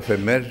 instead of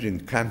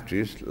emerging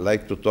countries,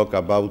 like to talk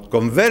about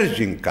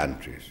converging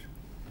countries.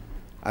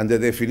 And the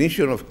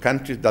definition of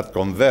countries that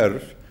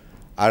converge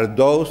are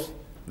those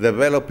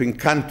developing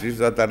countries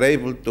that are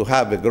able to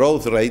have a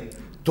growth rate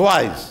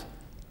twice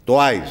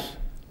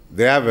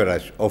the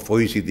average of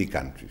OECD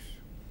countries.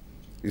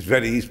 It's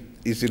very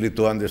easily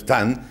to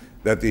understand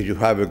that if you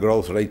have a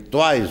growth rate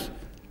twice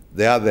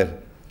the other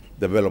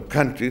developed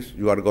countries,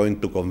 you are going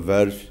to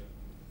converge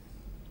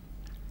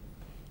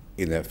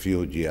in a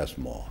few years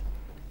more.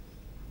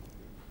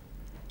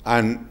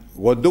 And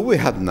what do we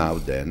have now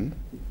then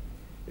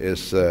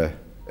is a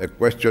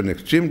question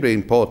extremely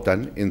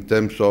important in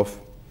terms of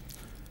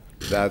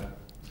that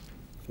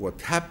what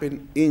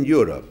happened in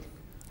Europe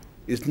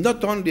is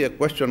not only a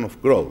question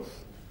of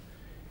growth,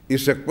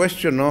 it's a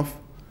question of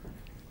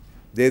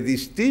the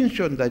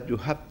distinction that you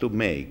have to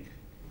make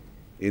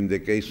in the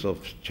case of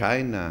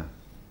China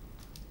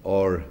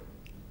or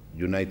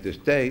United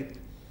States,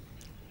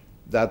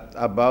 that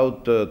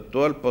about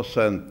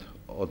 12%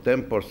 or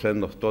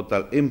 10% of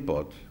total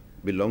imports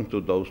belong to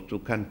those two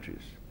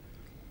countries.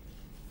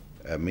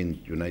 I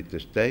mean, United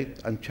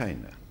States and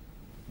China.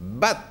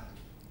 But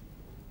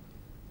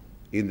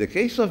in the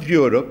case of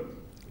Europe,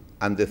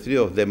 and the three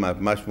of them are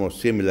much more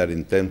similar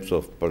in terms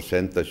of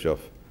percentage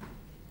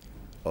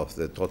of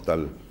the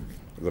total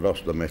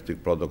gross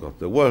domestic product of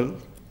the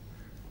world,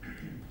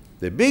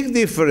 the big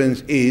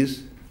difference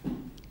is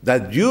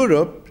that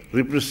Europe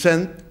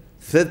represents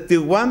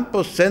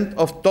 31%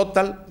 of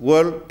total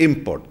world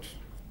imports.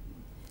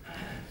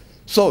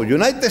 So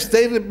United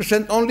States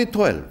represents only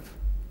 12,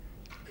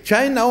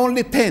 China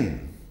only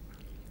 10,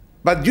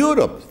 but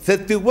Europe,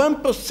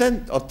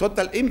 31% of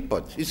total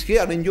imports is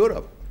here in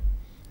Europe.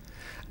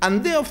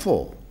 And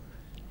therefore,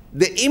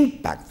 the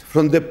impact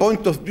from the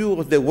point of view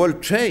of the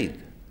world trade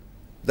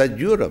that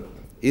Europe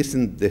is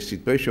in the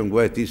situation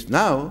where it is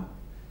now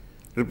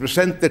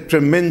represents a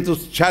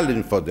tremendous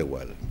challenge for the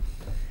world.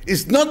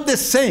 It's not the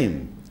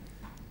same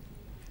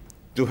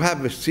to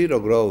have a zero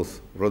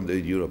growth from the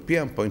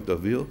European point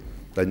of view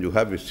than you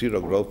have a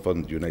zero growth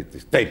from the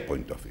United States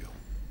point of view.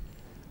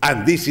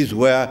 And this is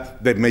where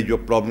the major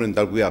problem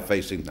that we are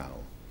facing now.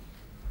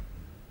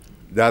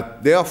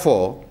 That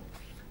therefore,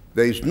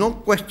 there is no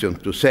question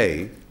to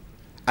say,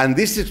 and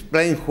this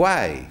explains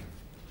why,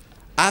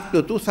 up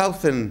to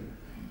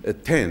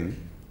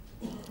 2010,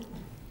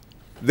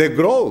 the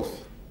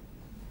growth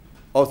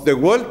of the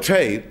world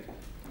trade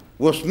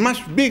was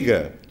much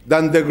bigger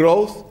than the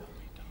growth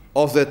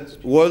of the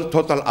world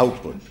total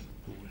output.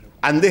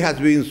 And this has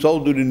been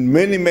so during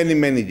many, many,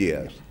 many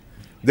years.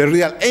 The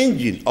real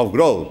engine of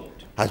growth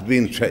has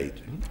been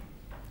trade.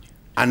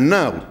 And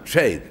now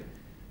trade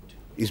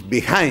is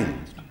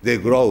behind the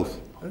growth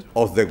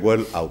of the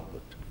world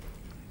output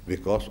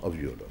because of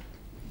Europe.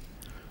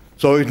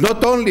 So it's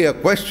not only a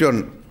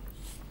question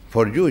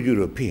for you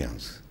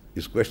Europeans,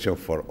 it's a question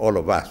for all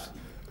of us,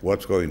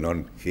 what's going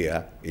on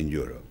here in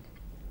Europe.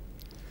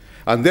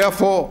 And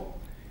therefore,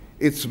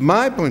 it's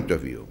my point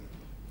of view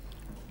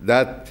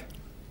that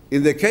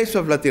in the case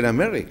of Latin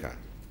America,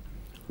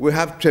 we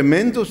have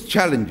tremendous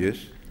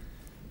challenges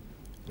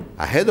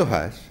ahead of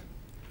us,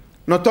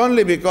 not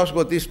only because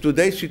what is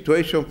today's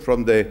situation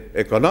from the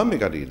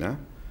economic arena,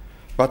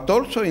 but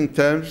also in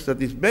terms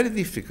that it's very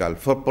difficult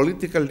for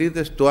political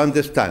leaders to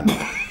understand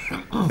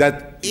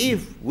that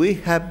if we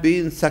have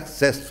been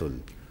successful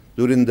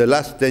during the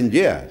last 10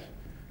 years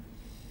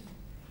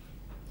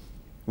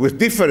with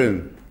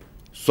different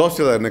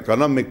social and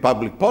economic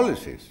public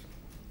policies,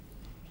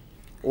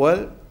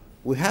 well,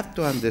 we have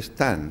to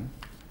understand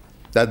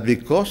that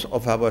because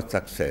of our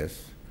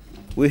success,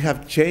 we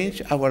have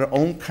changed our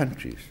own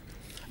countries.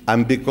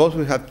 And because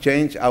we have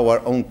changed our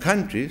own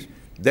countries,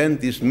 then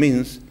this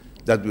means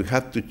that we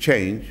have to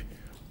change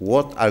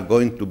what are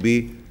going to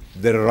be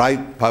the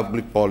right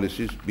public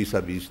policies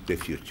vis-à-vis the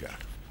future.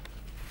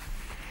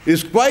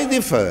 It's quite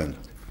different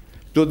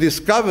to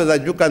discover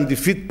that you can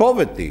defeat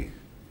poverty.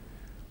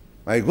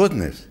 My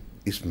goodness,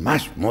 it's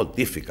much more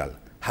difficult.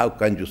 How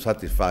can you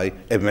satisfy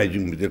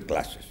emerging middle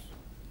classes?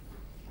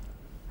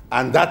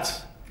 And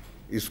that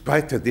is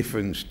quite a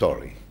different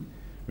story.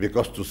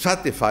 Because to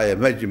satisfy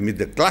emerging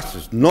middle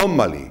classes,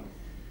 normally,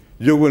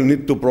 you will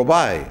need to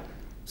provide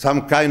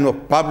some kind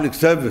of public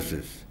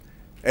services,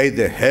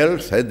 either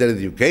health, either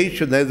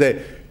education,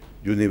 either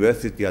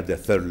university at the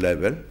third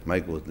level. My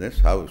goodness,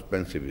 how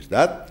expensive is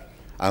that?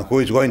 And who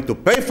is going to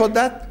pay for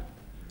that?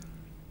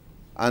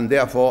 And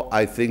therefore,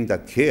 I think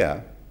that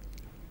here,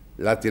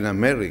 Latin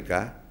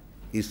America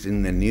is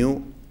in a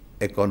new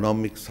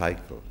economic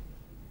cycle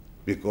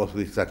because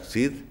we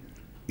succeed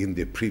in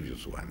the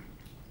previous one.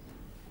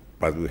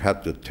 But we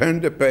have to turn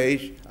the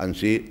page and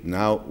see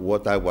now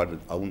what are our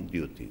own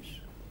duties.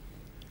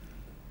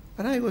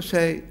 And I would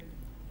say,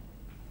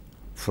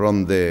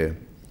 from the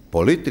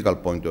political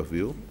point of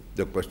view,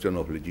 the question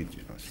of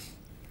legitimacy.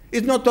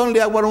 It's not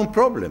only our own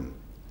problem.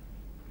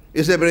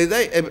 It's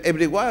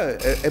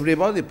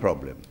everybody's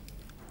problem.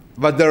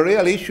 But the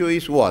real issue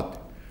is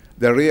what?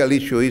 The real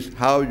issue is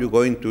how you're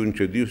going to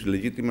introduce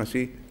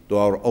legitimacy to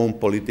our own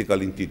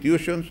political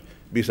institutions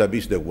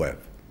vis-à-vis the web.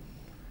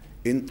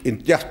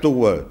 In just 2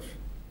 words,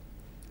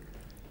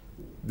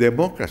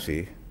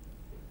 democracy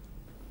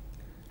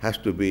has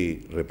to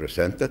be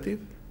representative,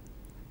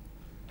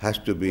 has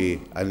to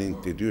be an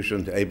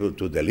institution able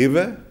to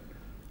deliver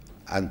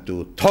and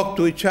to talk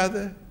to each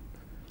other,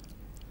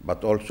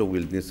 but also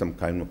will need some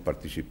kind of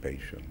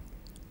participation.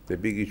 The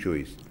big issue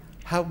is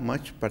how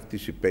much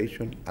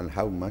participation and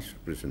how much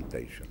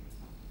representation.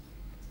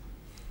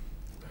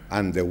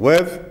 And the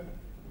web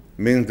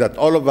means that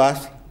all of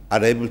us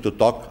are able to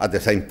talk at the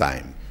same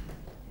time.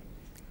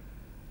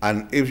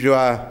 And if you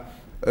are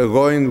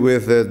going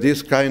with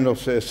this kind of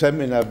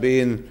seminar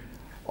being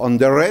on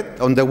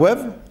the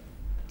web,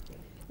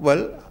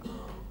 well,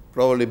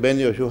 probably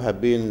many of you have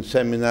been in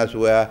seminars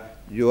where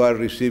you are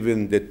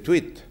receiving the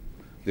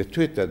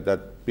Twitter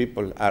that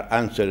people are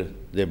answering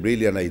the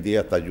brilliant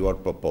idea that you are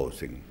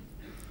proposing.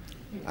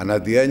 And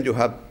at the end you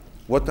have,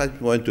 what I'm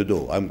going to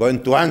do? I'm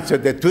going to answer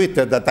the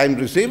Twitter that I'm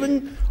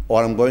receiving,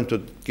 or I'm going to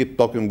keep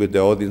talking with the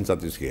audience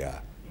that is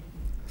here.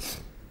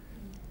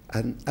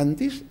 And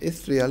this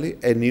is really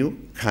a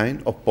new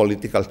kind of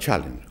political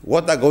challenge.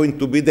 What are going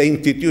to be the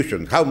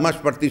institutions? How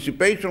much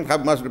participation, how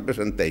much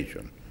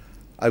representation?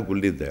 I will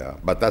leave there,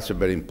 but that's a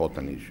very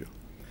important issue.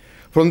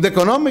 From the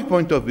economic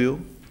point of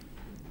view,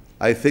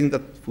 I think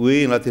that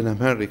we in Latin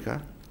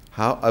America,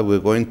 how are we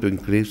going to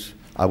increase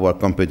our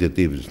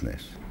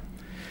competitiveness?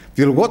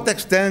 Till what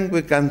extent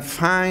we can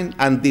find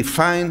and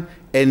define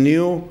a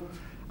new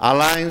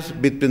alliance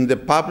between the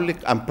public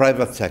and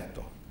private sector.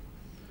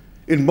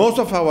 In most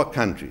of our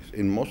countries,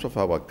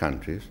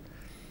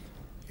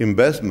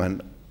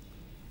 investment,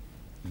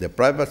 the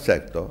private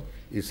sector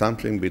is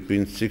something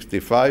between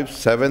 65,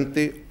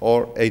 70,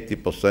 or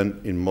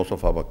 80% in most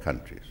of our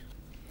countries.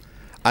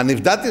 And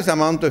if that is the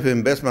amount of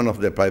investment of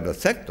the private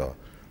sector,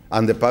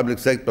 and the public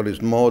sector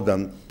is more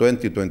than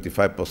 20,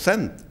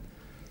 25%,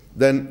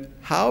 then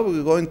how are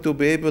we going to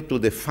be able to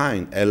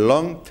define a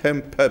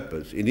long-term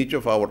purpose in each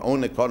of our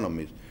own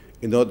economies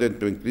in order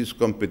to increase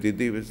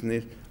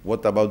competitiveness?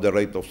 What about the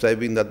rate of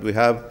saving that we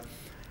have?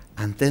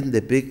 And then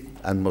the big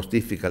and most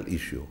difficult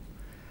issue.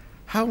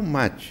 How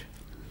much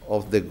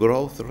of the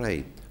growth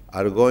rate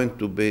are going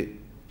to be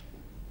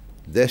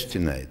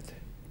destined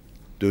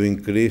to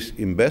increase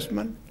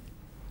investment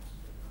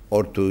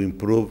or to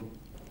improve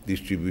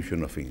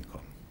distribution of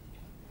income?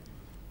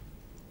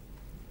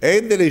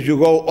 Either if you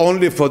go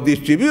only for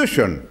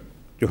distribution,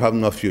 you have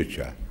no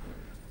future.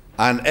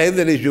 And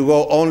either if you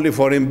go only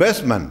for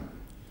investment,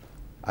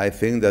 I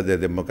think that the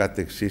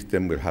democratic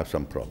system will have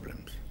some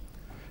problems.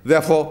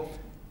 Therefore,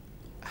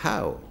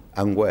 how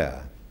and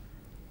where?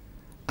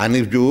 And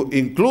if you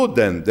include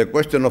then the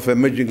question of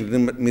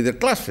emerging middle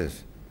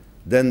classes,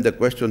 then the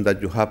question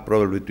that you have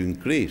probably to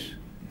increase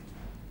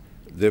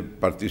the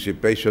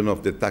participation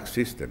of the tax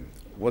system.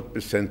 What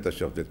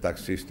percentage of the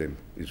tax system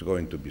is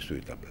going to be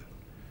suitable?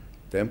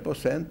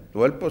 10%,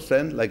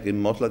 12%, like in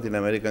most Latin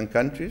American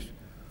countries,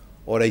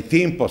 or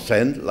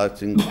 18%,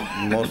 like in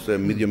most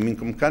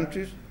medium-income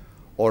countries,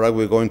 or are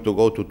we going to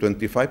go to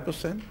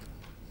 25%?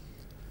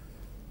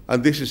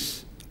 And this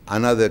is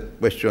another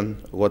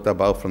question, what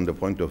about from the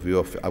point of view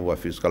of our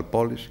fiscal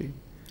policy?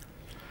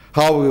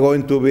 How are we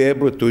going to be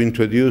able to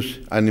introduce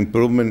an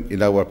improvement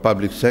in our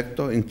public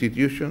sector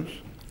institutions?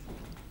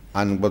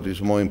 And what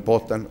is more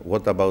important,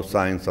 what about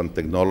science and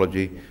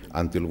technology?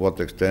 Until what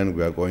extent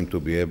we are going to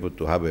be able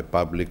to have a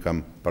public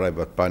and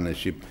private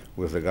partnership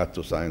with regard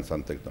to science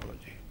and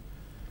technology?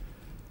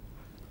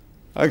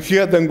 And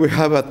here then we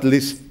have, at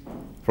least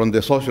from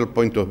the social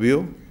point of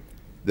view,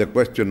 the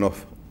question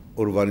of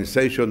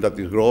urbanization that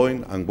is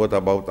growing, and what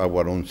about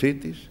our own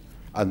cities?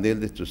 And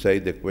needless to say,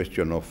 the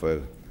question of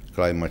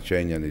climate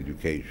change and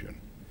education.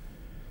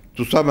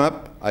 To sum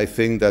up, I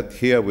think that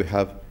here we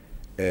have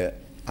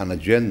an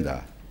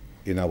agenda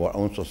in our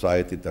own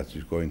society that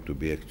is going to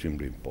be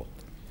extremely important.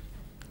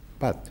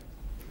 But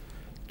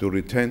to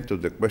return to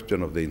the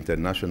question of the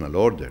international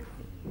order,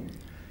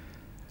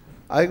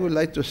 I would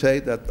like to say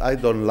that I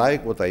don't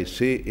like what I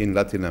see in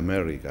Latin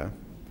America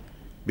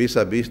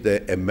vis-a-vis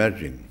the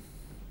emerging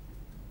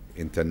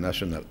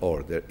international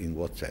order. In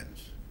what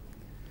sense?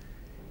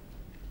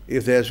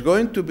 If there's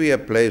going to be a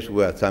place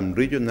where some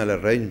regional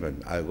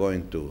arrangements are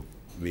going to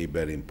be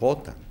very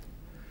important,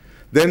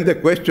 then the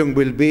question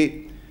will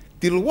be,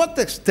 till what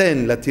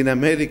extent Latin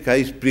America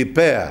is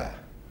prepared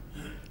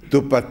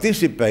to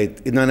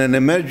participate in an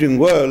emerging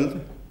world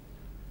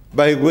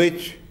by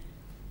which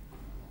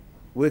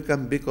we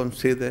can be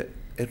considered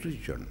a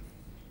region.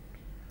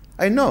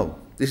 I know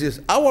this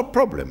is our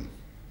problem,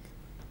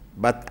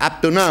 but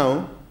up to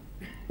now,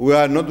 we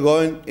are not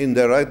going in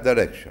the right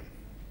direction.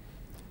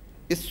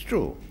 It's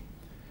true.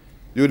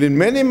 During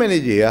many, many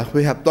years,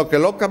 we have talked a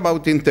lot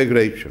about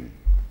integration.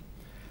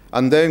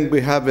 And then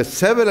we have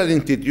several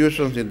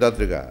institutions in that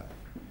regard.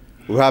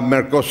 We have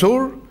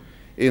Mercosur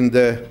in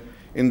the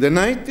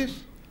 90s,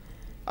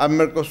 and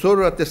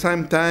Mercosur at the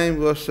same time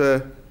was,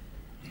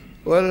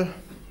 well,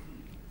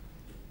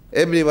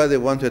 everybody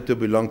wanted to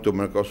belong to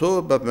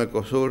Mercosur, but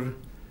Mercosur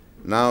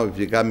now is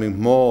becoming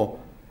more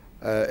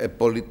a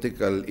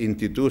political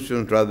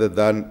institution rather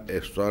than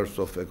a source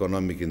of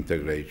economic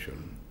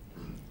integration.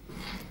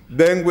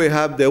 Then we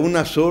have the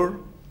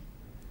UNASUR,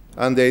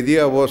 and the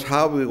idea was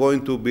how we're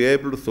going to be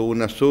able through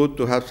UNASUR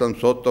to have some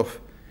sort of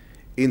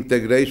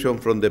integration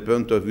from the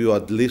point of view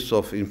at least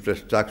of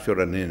infrastructure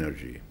and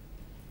energy,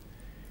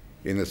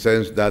 in a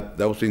sense that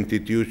those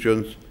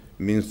institutions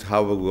means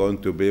how we're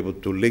going to be able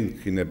to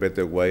link in a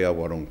better way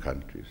our own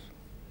countries.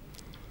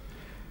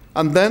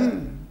 And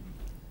then,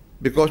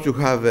 because you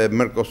have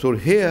Mercosur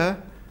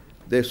here,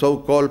 the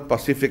so-called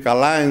Pacific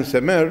Alliance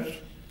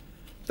emerged,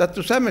 that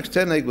to some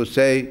extent I would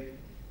say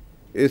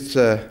it's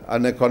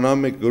an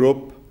economic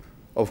group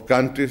of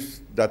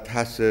countries that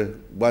has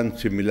one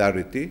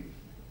similarity,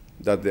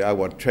 that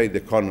our trade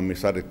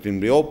economies are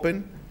extremely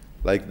open,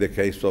 like the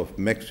case of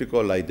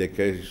Mexico, like the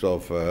case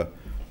of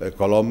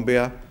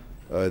Colombia,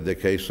 the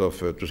case of,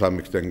 to some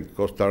extent,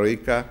 Costa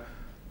Rica,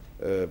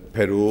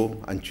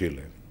 Peru, and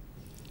Chile.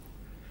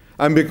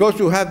 And because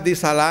you have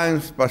this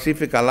alliance,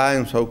 Pacific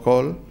Alliance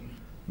so-called,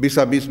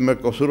 vis-a-vis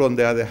Mercosur on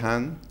the other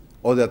hand,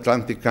 or the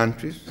Atlantic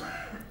countries,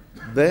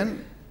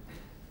 then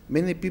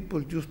many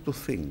people used to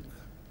think,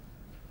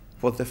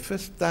 for the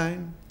first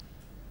time,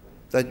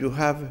 that you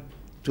have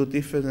two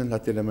different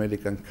Latin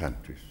American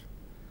countries.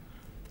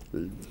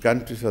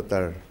 Countries that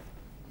are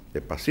the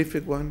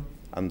Pacific one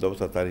and those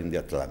that are in the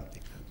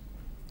Atlantic.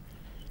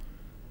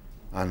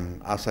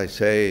 And as I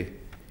say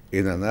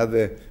in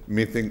another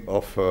meeting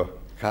of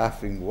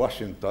CAF in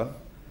Washington,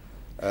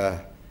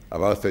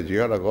 about a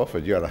year and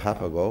a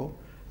half ago,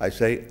 I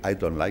say, I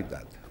don't like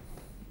that.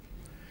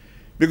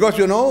 Because,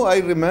 you know, I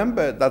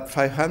remember that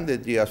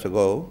 500 years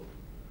ago,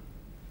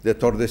 the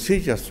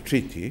Tordesillas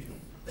Treaty,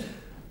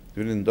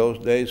 during those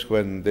days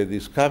when the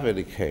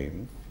discovery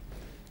came,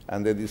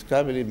 and the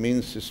discovery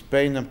means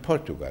Spain and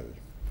Portugal.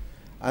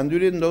 And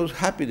during those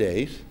happy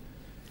days,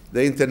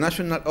 the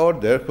international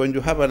order, when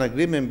you have an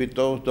agreement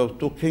between those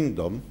two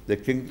kingdoms, the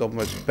Kingdom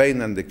of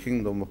Spain and the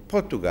Kingdom of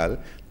Portugal,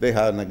 they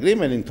had an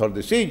agreement in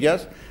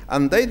Tordesillas,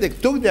 and they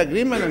took the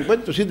agreement and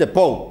went to see the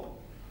Pope.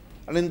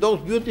 And in those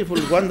beautiful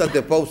ones that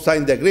the Pope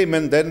signed the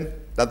agreement, then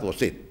that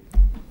was it.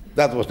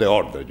 That was the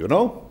order, you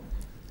know?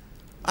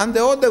 And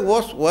the order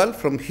was, well,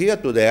 from here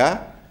to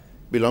there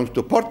belongs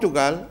to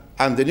Portugal,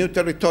 and the new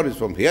territories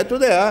from here to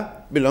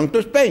there belong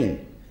to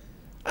Spain.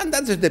 And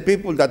that is the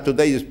people that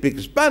today speak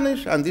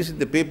Spanish, and this is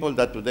the people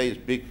that today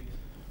speak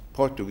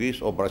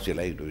Portuguese or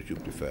Brasileiro, if you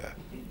prefer.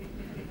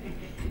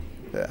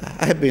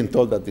 I have been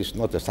told that it's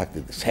not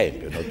exactly the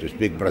same, you know, to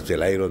speak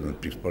Brasileiro than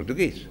to speak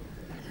Portuguese.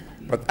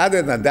 But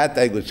other than that,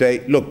 I would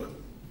say, look,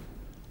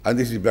 and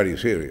this is very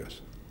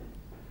serious,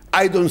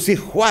 I don't see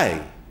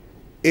why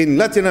in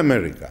Latin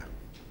America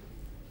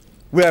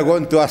we are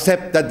going to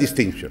accept that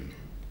distinction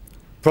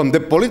from the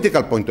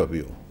political point of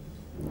view.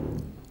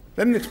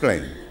 Let me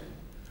explain.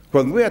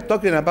 When we are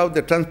talking about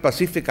the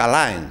Trans-Pacific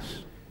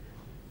Alliance,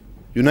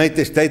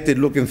 United States is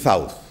looking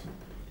south.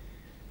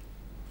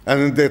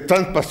 And in the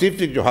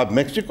Trans-Pacific, you have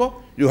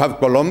Mexico, you have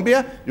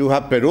Colombia, you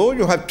have Peru,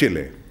 you have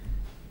Chile.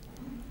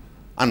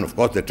 And of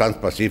course, the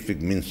Trans-Pacific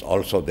means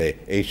also the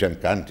Asian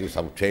countries,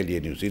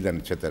 Australia, New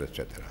Zealand, etc.,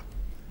 etc.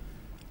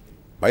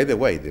 By the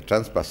way, the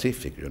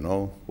Trans-Pacific, you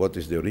know, what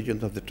is the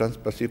origin of the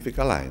Trans-Pacific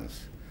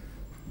Alliance?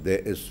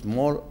 The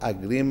small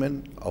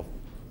agreement of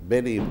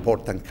very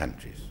important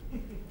countries.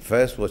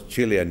 First was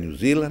Chile and New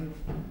Zealand,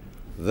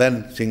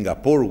 then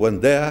Singapore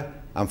went there,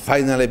 and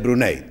finally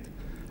Brunei.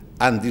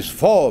 And these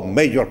four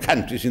major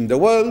countries in the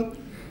world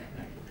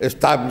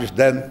established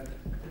then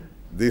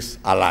this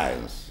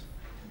alliance.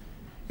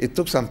 It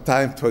took some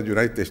time for the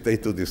United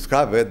States to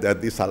discover that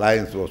this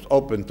alliance was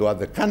open to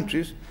other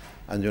countries,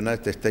 and the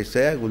United States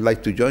said, I would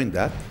like to join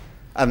that.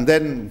 And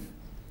then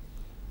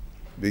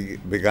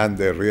began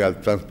the real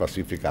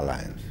Trans-Pacific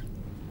Alliance.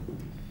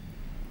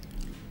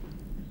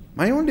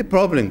 My only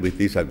problem with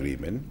this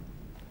agreement,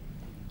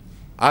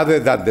 other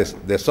than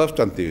the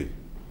substantive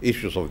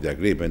issues of the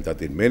agreement,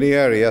 that in many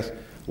areas,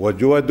 what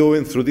you are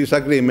doing through this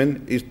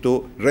agreement is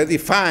to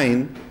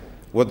redefine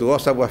what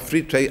was our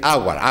free trade,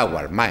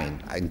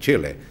 mine in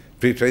Chile,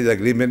 free trade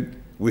agreement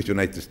with the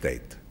United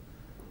States.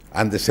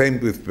 And the same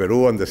with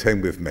Peru and the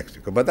same with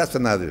Mexico, but that's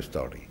another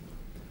story.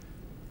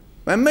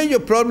 My major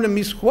problem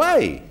is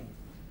why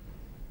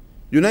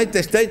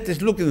United States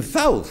is looking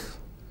south,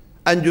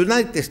 and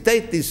United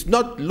States is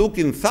not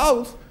looking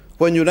south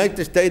when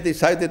United States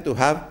decided to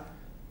have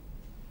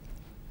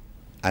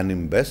an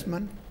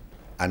investment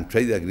and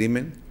trade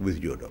agreement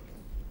with Europe.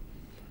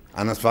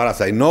 And as far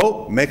as I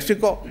know,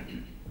 Mexico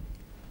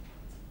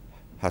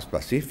has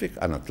Pacific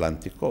and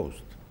Atlantic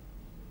coast.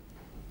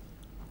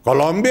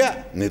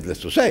 Colombia,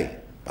 needless to say,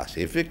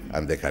 Pacific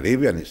and the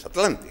Caribbean is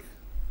Atlantic.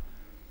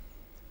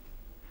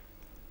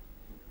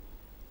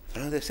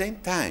 And at the same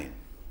time,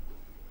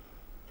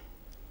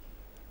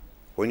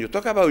 when you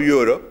talk about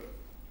Europe,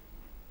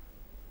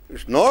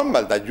 it's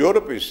normal that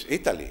Europe is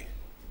Italy,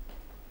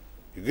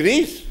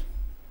 Greece.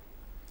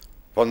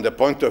 From the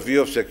point of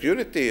view of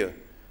security,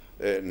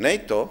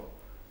 NATO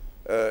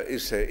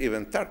is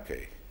even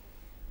Turkey.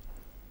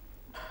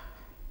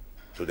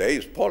 Today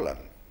is Poland.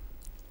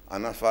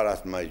 And as far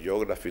as my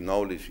geography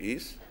knowledge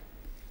is,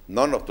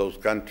 none of those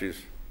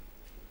countries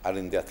are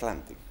in the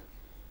Atlantic.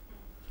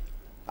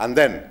 And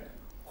then,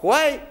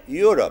 why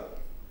Europe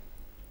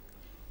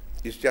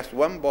is just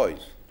one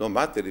voice, no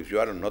matter if you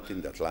are or not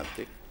in the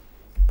Atlantic,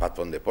 but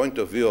from the point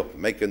of view of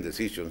making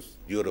decisions,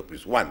 Europe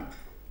is one.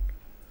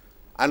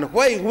 And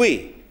why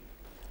we,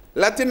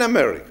 Latin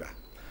America,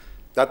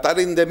 that are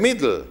in the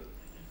middle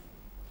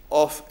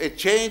of a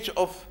change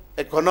of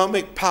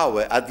economic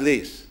power, at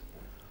least,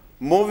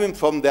 moving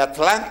from the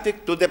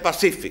Atlantic to the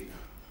Pacific.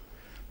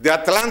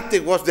 The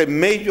Atlantic was the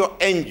major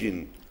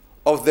engine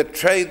of the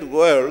trade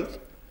world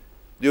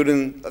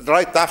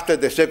right after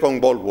the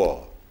Second World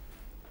War,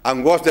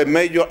 and was the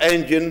major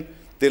engine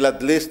till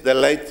at least the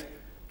late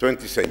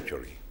 20th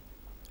century.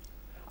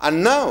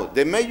 And now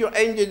the major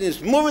engine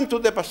is moving to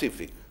the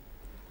Pacific,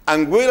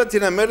 and we,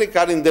 Latin America,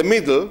 are in the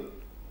middle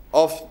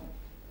of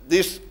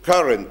this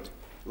current,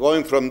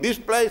 going from this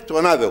place to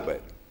another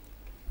place.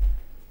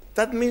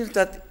 That means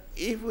that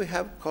if we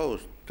have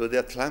coast to the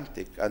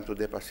Atlantic and to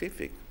the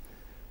Pacific,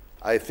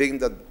 I think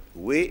that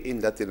we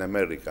in Latin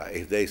America,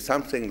 if there is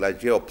something like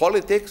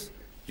geopolitics,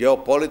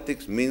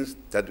 geopolitics means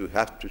that we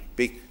have to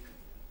speak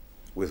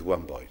with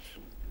one voice.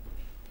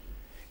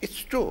 It's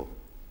true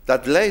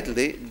that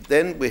lately,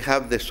 then we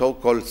have the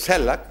so-called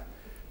CELAC,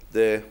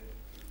 the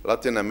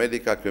Latin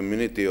America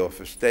Community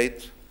of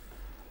States,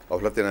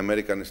 of Latin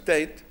American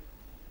states,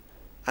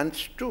 and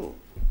it's true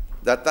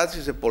that that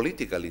is a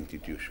political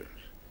institution.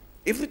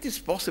 If it is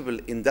possible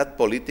in that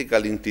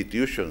political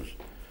institutions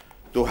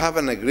to have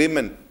an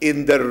agreement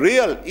in the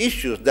real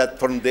issues that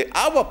from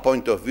our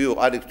point of view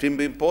are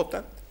extremely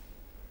important,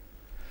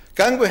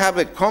 can we have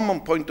a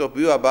common point of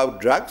view about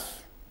drugs?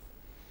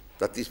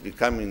 That is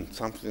becoming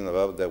something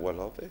about the world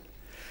of it.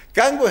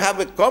 Can we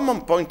have a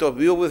common point of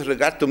view with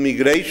regard to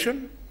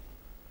migration?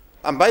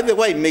 And by the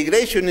way,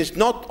 migration is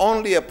not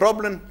only a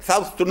problem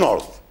south to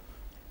north,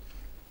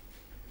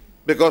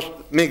 because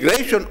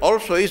migration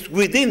also is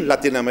within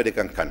Latin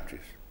American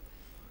countries.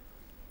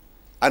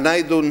 And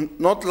I do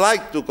not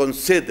like to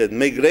consider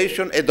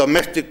migration a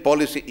domestic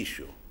policy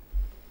issue.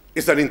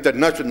 It's an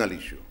international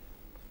issue.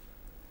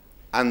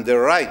 And the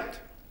right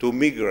to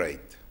migrate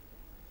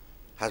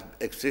has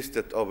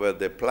existed over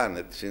the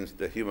planet since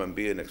the human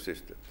being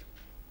existed.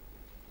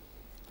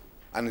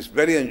 And it's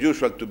very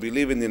unusual to be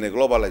living in a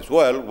globalized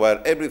world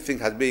where everything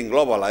has been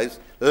globalized,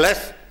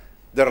 less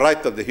the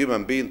right of the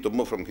human being to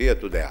move from here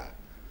to there,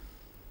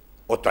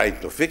 or trying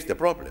to fix the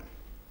problem.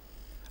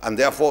 And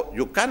therefore,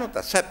 you cannot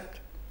accept,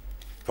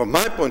 from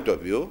my point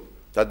of view,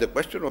 that the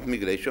question of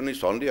migration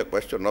is only a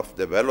question of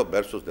develop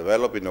versus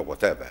developing or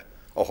whatever,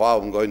 or how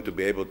I'm going to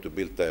be able to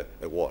build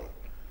a wall.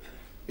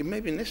 It may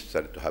be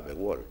necessary to have a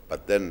wall,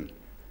 but then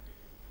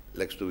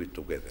let's do it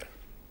together.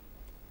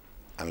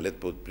 And let's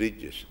put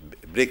bricks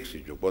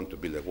if you want to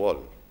build a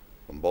wall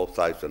on both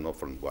sides and not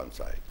from one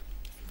side.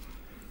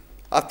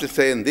 After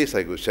saying this,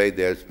 I would say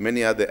there's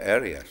many other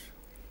areas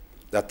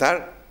that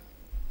are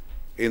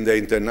in the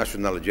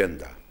international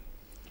agenda.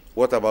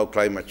 What about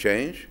climate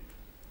change?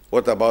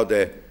 What about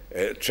the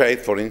trade,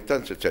 for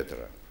instance,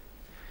 etc.?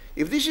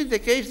 If this is the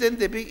case, then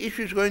the big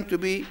issue is going to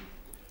be,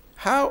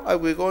 how are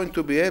we going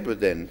to be able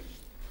then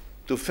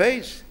to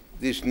face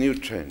these new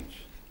trends?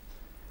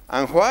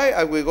 And why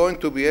are we going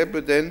to be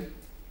able then,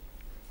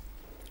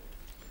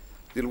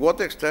 to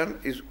what extent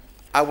is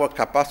our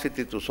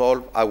capacity to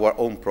solve our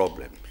own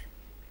problems?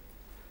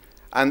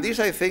 And this,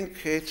 I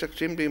think, is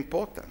extremely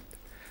important.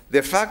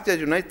 The fact that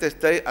the United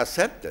States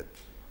accepted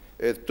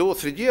 2 or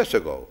 3 years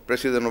ago,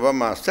 President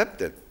Obama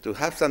accepted to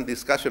have some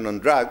discussion on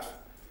drugs,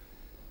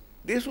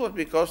 this was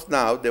because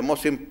now the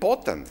most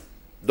important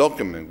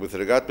document with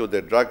regard to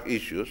the drug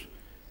issues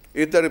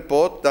is the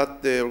report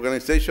that the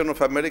Organization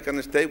of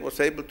American States was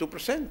able to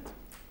present.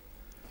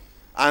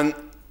 And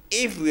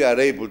if we are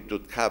able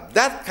to have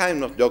that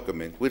kind of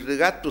document with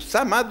regard to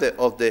some other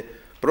of the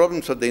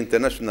problems of the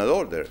international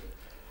order,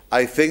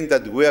 I think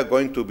that we are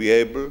going to be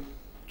able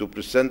to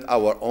present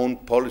our own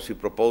policy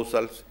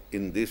proposals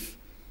in this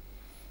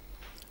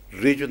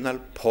regional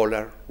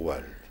polar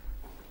world.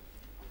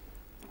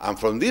 And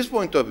from this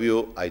point of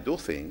view, I do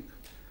think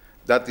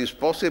that it's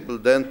possible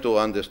then to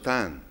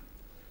understand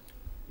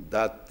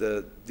that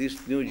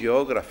this new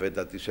geography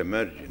that is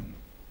emerging,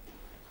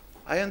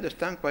 I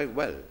understand quite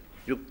well.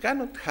 You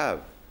cannot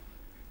have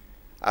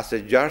as a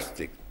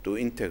yardstick to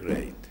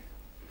integrate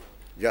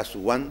just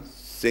one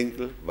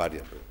single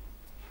variable.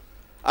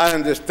 I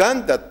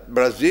understand that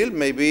Brazil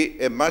may be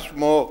a much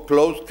more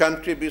closed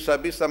country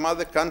vis-a-vis some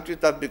other countries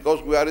that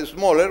because we are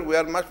smaller, we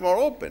are much more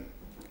open.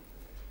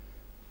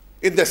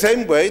 In the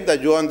same way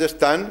that you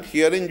understand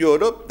here in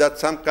Europe that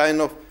some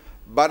kind of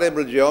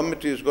variable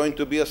geometry is going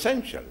to be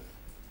essential.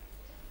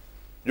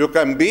 You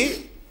can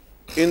be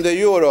in the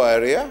euro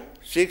area,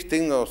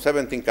 16 or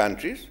 17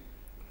 countries,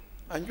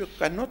 and you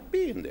cannot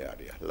be in the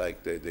area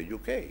like the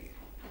UK.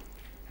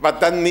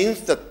 But that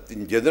means that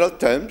in general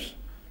terms,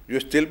 you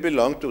still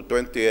belong to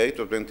 28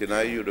 or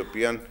 29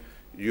 European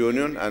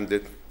Union and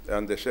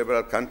the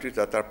several countries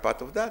that are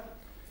part of that.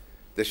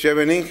 The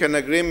Scheveningen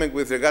Agreement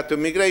with regard to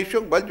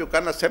migration, well, you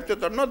can accept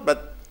it or not,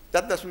 but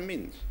that doesn't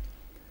mean.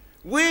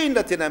 We in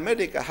Latin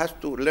America have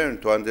to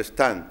learn to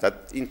understand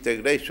that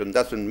integration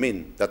doesn't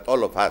mean that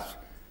all of us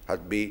have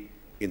to be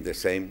in the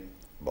same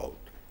boat.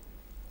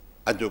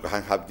 And you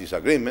can have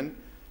disagreement,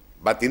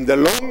 but in the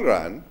long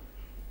run,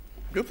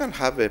 you can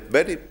have a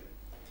very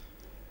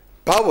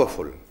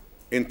powerful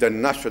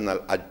international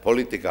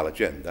political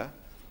agenda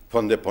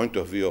from the point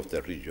of view of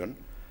the region.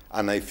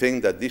 And I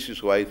think that this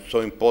is why it's so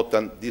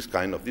important, this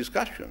kind of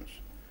discussions.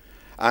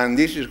 And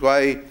this is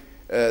why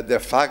the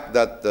fact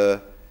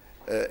that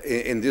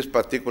in this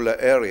particular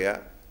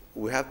area,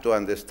 we have to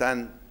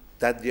understand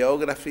that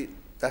geography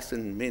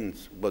doesn't mean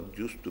what it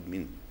used to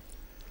mean.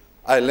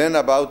 I learned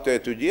about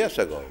 2 years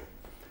ago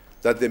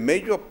that the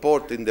major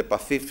port in the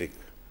Pacific,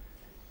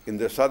 in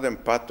the southern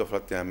part of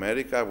Latin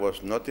America,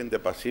 was not in the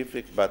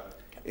Pacific, but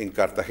in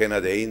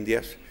Cartagena de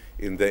Indias,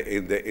 in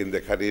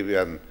the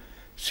Caribbean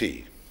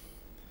Sea.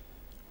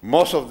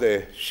 Most of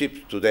the ships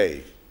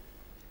today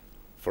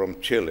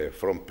from Chile,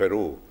 from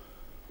Peru,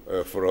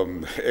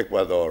 from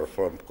Ecuador,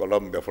 from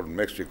Colombia, from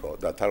Mexico,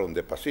 that are on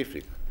the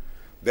Pacific,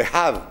 the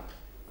hub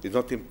is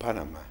not in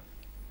Panama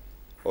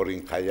or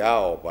in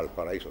Callao or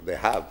Valparaiso. The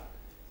hub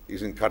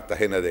is in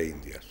Cartagena de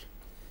Indias,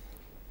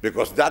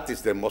 because that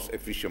is the most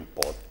efficient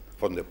port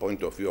from the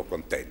point of view of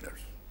containers,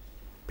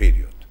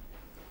 period.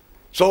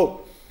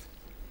 So,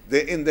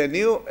 in the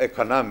new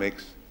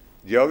economics,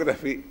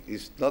 geography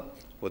is not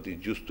what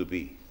it used to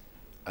be.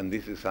 And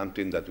this is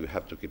something that we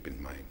have to keep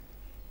in mind.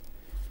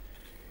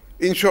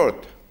 In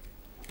short,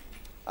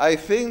 I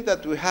think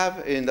that we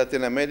have in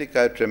Latin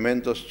America a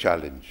tremendous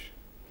challenge.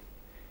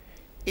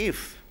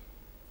 If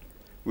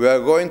we are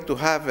going to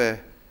have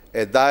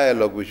a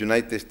dialogue with the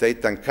United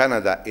States and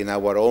Canada in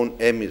our own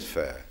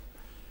hemisphere,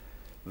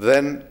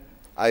 then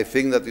I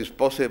think that it's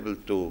possible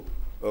to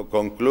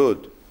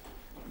conclude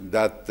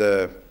that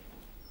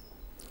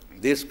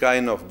this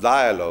kind of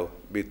dialogue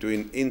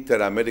between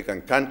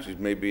inter-American countries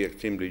may be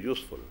extremely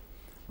useful.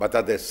 But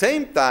at the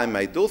same time,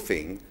 I do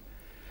think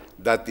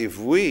that if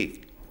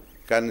we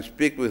can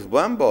speak with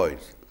one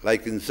voice,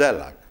 like in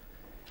CELAC,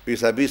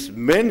 vis-a-vis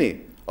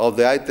many of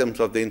the items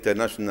of the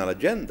international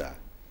agenda,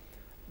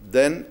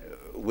 then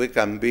we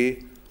can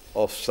be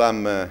of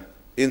some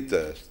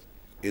interest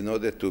in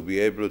order to be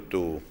able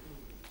to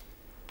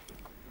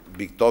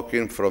be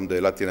talking from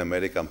the Latin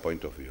American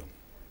point of view.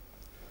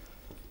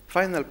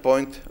 Final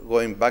point,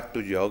 going back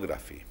to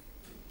geography.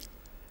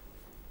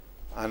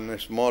 And a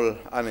small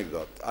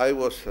anecdote. I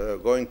was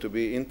going to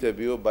be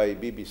interviewed by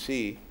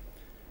BBC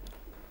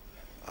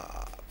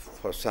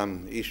for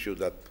some issue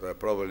that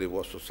probably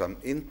was of some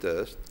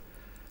interest.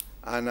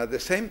 And at the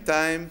same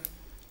time,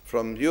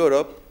 from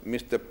Europe,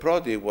 Mr.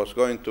 Prodi was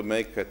going to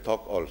make a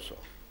talk also.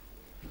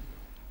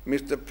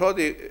 Mr.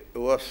 Prodi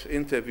was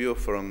interviewed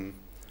from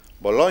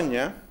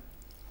Bologna,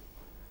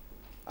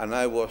 and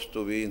I was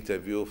to be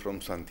interviewed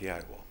from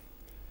Santiago.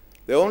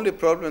 The only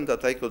problem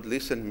that I could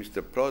listen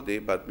Mr. Prodi,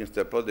 but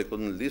Mr. Prodi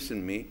couldn't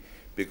listen me,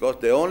 because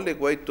the only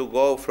way to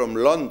go from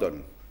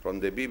London, from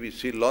the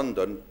BBC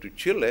London to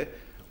Chile,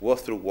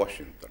 was through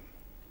Washington.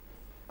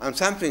 And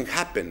something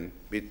happened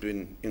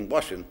in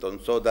Washington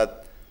so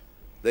that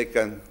they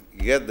can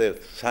get the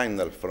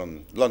signal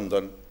from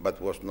London,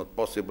 but was not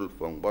possible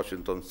from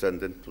Washington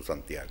send it to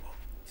Santiago.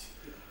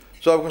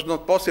 So it was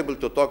not possible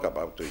to talk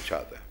about each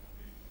other.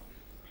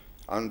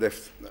 And the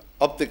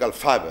optical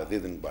fiber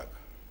didn't work.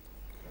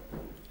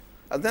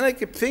 And then I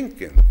kept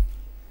thinking,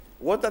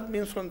 what that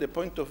means from the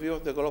point of view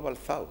of the Global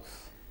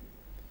South.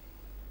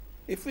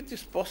 If it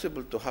is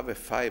possible to have a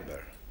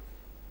fiber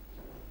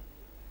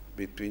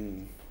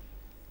between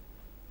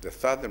the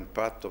southern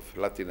part of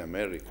Latin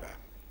America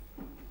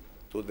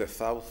to the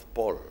South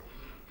Pole,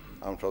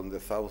 and from the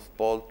South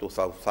Pole to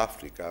South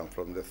Africa, and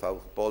from the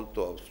South Pole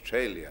to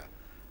Australia,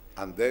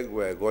 and then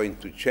we're going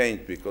to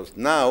change, because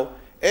now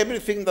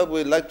everything that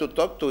we like to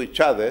talk to each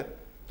other,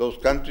 those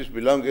countries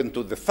belonging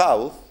to the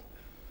South,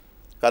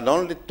 can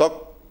only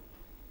talk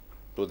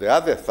to the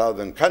other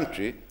southern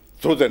country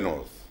through the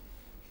North.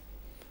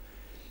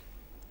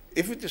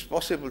 If it is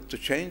possible to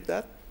change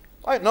that,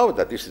 I know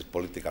that this is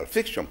political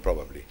fiction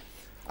probably,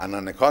 and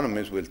an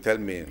economist will tell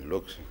me,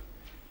 look,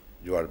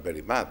 you are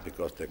very mad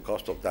because the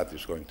cost of that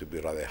is going to be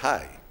rather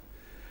high.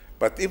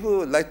 But if we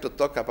would like to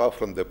talk about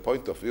from the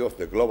point of view of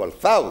the Global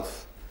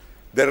South,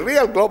 the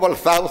real Global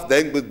South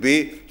then would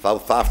be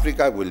South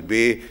Africa, will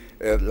be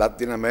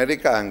Latin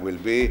America, and will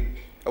be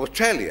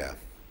Australia.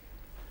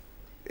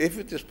 If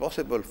it is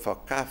possible for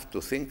CAF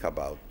to think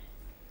about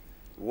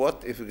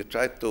what if we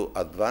try to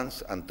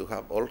advance and to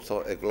have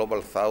also a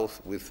Global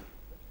South with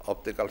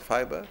optical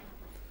fiber,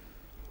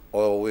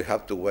 or we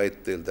have to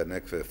wait till the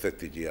next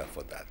 30 years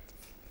for that?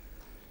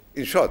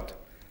 In short,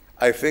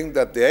 I think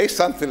that there is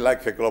something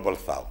like a Global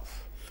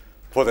South.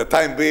 For the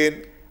time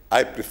being,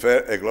 I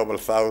prefer a Global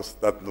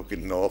South that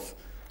looking north,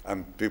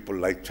 and people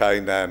like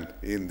China and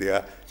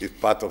India is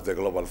part of the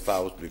Global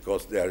South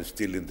because they are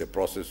still in the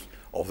process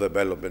of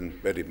development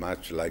very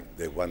much like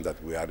the one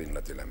that we are in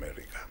Latin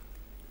America.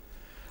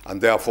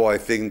 And therefore, I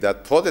think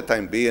that for the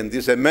time being,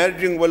 this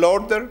emerging world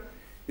order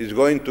is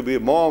going to be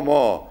more and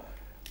more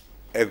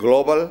a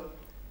global,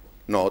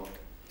 not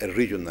a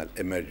regional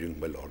emerging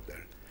world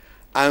order.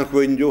 And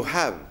when you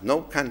have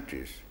no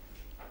countries,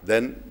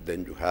 then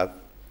you have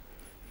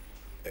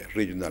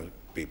regional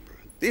people.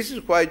 This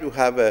is why you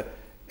have a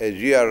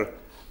year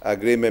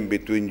agreement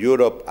between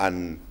Europe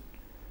and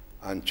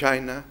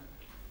China,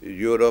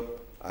 Europe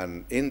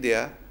and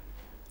India,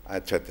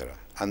 etc.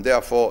 And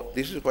therefore,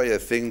 this is why I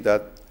think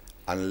that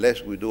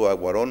unless we do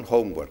our own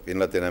homework in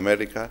Latin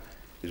America,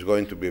 it's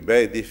going to be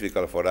very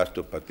difficult for us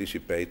to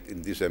participate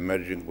in this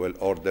emerging world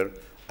order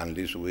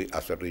unless we,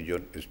 as a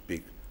region,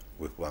 speak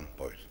with one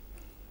voice.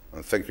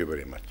 And thank you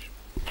very much.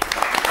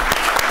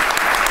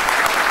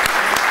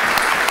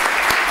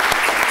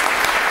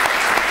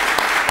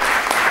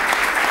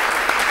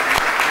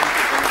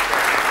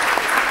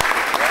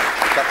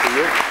 It's up to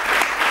you.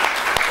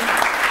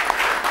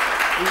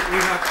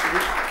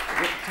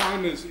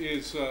 Time is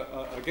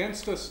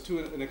against us to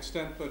an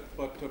extent,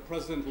 but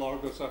President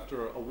Largos,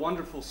 after a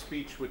wonderful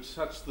speech which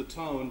sets the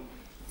tone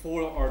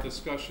for our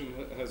discussion,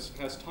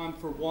 has time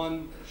for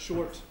one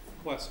short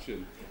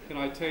question. Can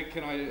I take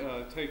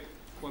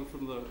one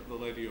from the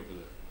lady over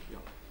there? Yeah.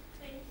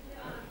 Thank you,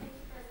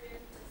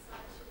 President, for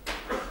such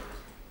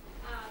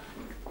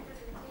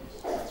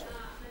presentation.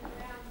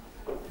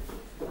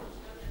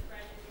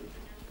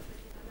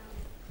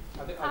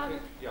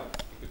 Yeah, you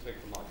could take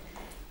the mic.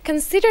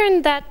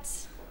 Considering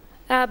that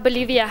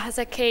Bolivia has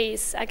a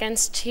case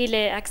against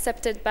Chile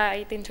accepted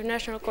by the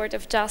International Court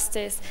of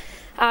Justice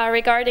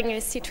regarding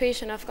a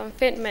situation of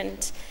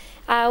confinement,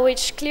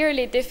 which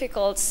clearly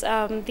difficults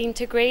the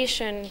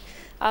integration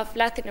of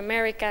Latin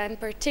America, and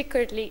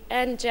particularly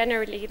and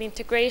generally the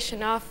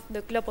integration of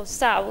the Global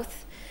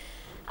South,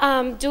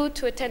 due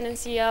to a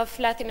tendency of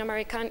Latin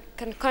American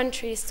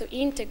countries to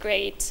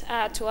integrate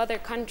to other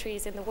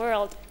countries in the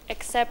world,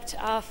 except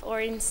of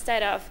or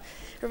instead of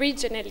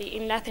regionally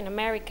in Latin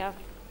America.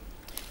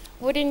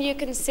 Wouldn't you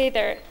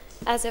consider,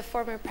 as a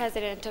former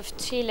president of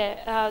Chile,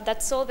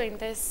 that solving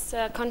this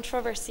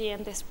controversy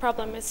and this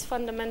problem is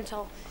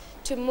fundamental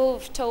to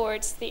move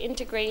towards the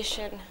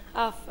integration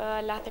of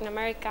Latin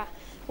America?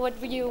 What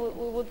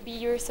would be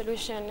your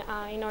solution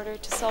in order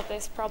to solve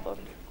this problem?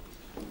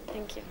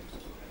 Thank you.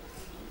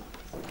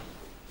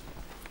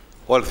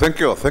 Well, thank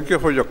you. Thank you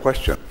for your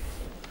question.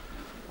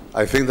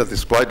 I think that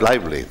it's quite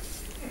lively.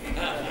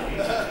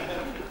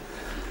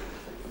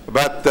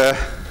 But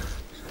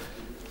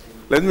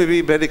let me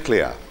be very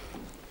clear.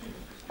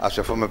 As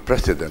a former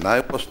president, I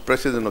was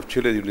president of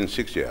Chile during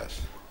 6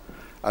 years.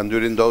 And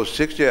during those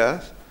 6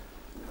 years,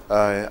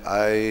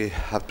 I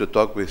have to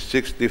talk with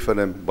 6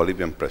 different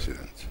Bolivian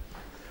presidents.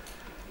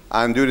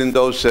 And during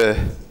those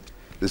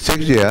the 6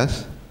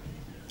 years,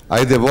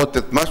 I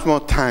devoted much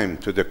more time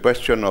to the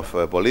question of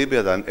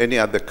Bolivia than any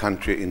other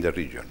country in the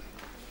region.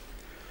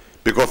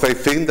 Because I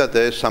think that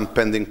there are some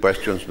pending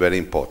questions very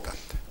important.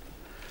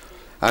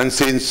 And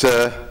since,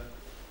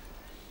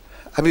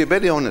 I'll be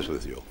very honest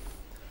with you,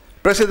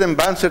 President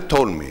Banzer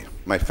told me,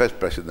 my first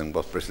president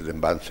was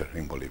President Banzer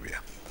in Bolivia,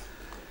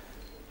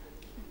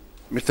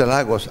 Mr.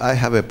 Lagos, I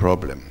have a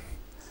problem.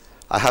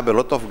 I have a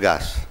lot of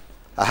gas.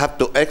 I have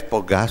to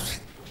export gas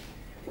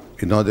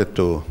in order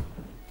to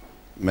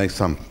make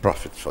some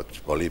profits for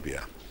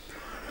Bolivia.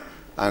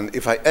 And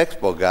if I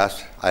export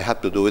gas, I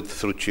have to do it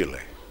through Chile,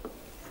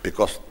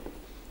 because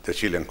the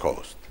Chilean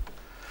coast.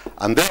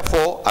 And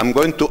therefore, I'm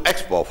going to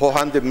export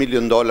 $400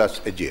 million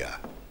a year,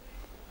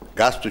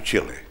 gas to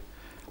Chile.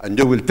 And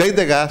you will take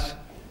the gas,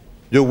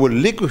 you will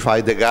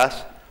liquefy the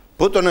gas,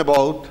 put on a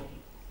boat,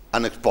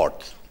 and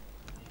export.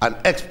 And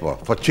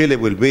export for Chile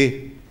will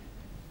be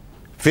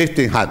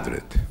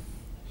 $1,500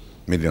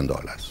 million.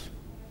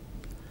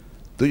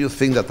 Do you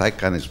think that I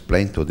can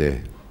explain to the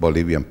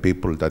Bolivian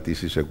people that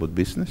this is a good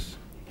business?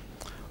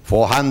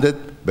 400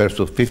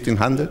 versus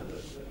 1,500?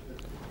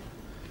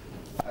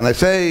 And I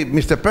say,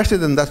 Mr.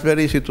 President, that's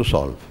very easy to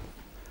solve.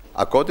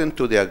 According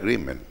to the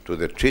agreement, to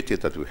the treaty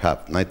that we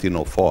have,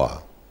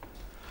 1904,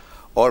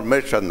 all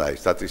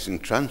merchandise that is in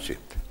transit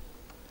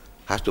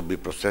has to be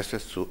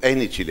processed through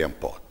any Chilean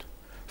port,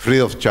 free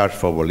of charge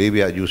for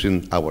Bolivia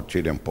using our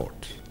Chilean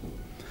ports.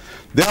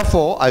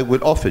 Therefore, I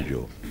will offer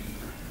you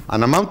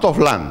an amount of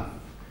land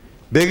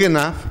big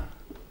enough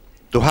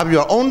to have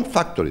your own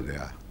factory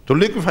there, to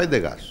liquefy the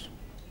gas.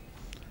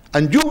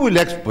 And you will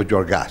export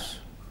your gas,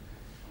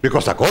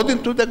 because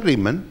according to the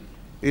agreement,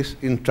 it's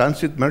in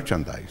transit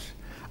merchandise.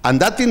 And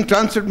that in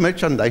transit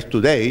merchandise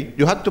today,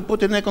 you have to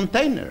put in a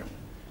container.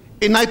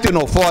 In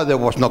 1904, there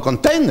was no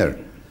container.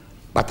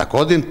 But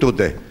according to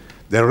the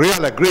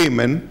real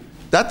agreement,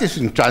 that is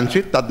in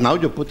transit that now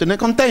you put in a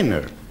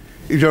container.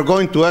 If you're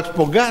going to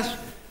export gas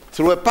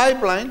through a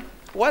pipeline,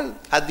 well,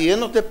 at the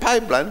end of the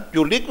pipeline,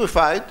 you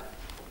liquefy it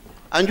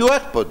and you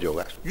export your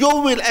gas. You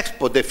will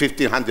export the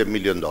 $1,500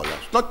 million,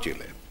 not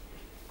Chile.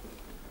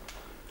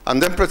 And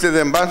then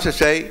President Banzer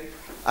say,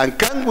 and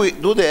can we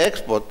do the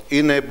export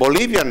in a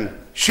Bolivian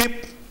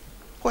ship?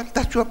 Well,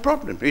 that's your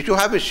problem. If you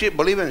have a ship,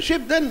 Bolivian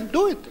ship, then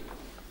do it.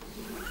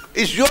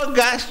 It's your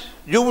gas.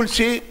 You will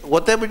see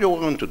whatever you're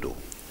going to do.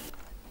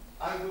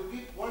 I will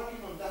keep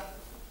working on that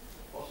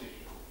position.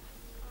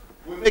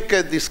 We make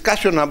a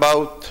discussion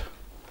about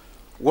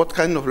what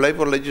kind of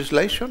labor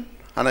legislation,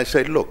 and I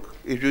say, look,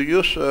 if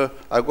you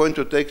are going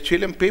to take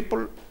Chilean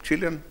people,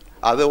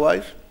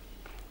 otherwise,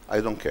 I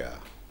don't care.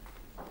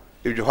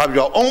 If you have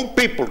your own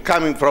people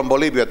coming from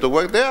Bolivia to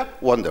work there,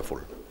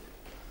 wonderful.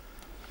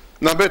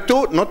 Number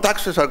 2, no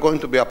taxes are going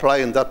to be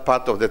applied in that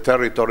part of the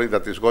territory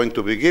that is going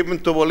to be given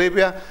to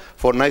Bolivia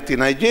for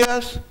 99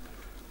 years.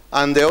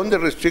 And the only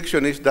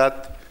restriction is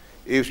that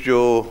if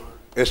you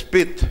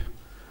speed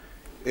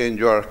in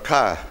your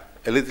car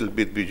a little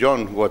bit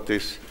beyond what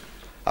is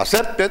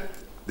accepted,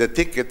 the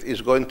ticket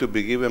is going to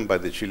be given by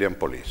the Chilean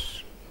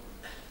police.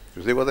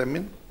 You see what I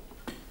mean?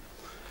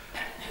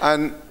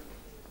 And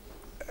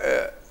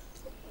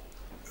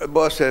it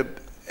was a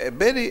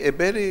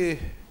very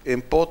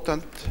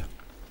important,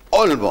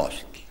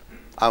 almost,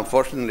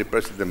 unfortunately,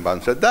 President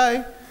Banzer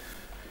died.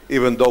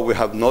 Even though we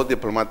have no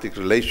diplomatic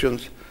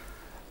relations,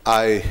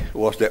 I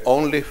was the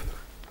only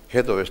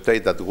head of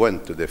state that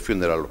went to the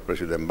funeral of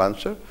President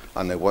Banzer,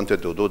 and I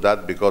wanted to do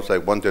that because I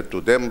wanted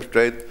to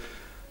demonstrate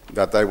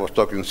that I was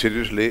talking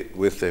seriously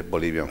with the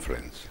Bolivian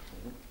friends.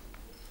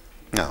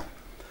 Now,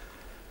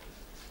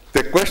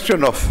 the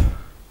question of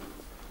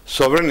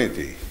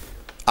sovereignty,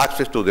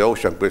 access to the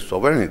ocean with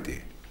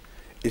sovereignty,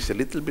 is a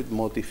little bit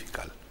more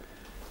difficult,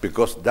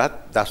 because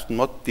that does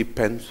not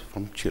depend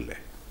from Chile.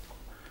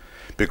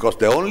 Because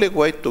the only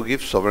way to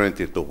give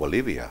sovereignty to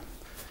Bolivia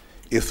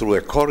is through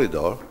a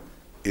corridor,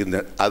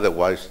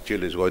 otherwise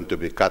Chile is going to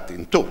be cut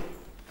in two.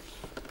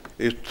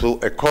 It's through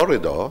a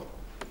corridor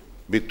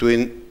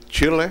between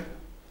Chile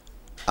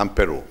and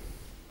Peru,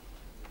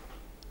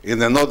 in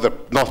the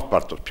north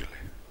part of Chile.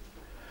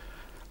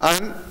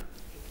 And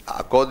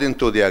according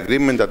to the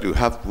agreement that you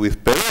have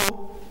with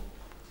Peru,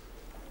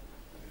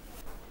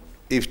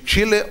 if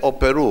Chile or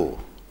Peru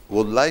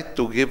would like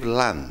to give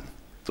land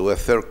to a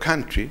third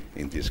country,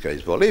 in this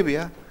case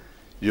Bolivia,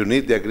 you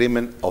need the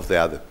agreement of the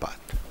other part.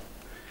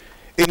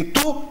 In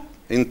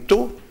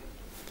two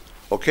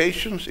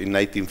occasions, in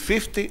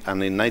 1950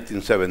 and in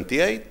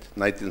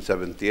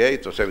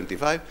 1978 or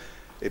 75,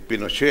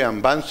 Pinochet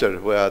and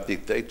Banzer were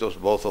dictators,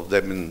 both of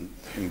them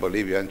in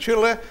Bolivia and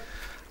Chile,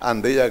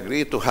 and they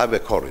agreed to have a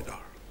corridor,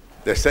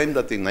 the same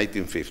that in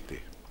 1950.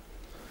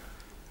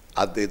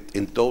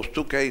 In those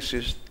two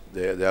cases,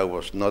 there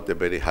was not a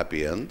very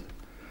happy end,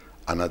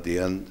 and at the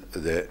end,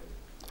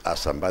 as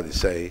somebody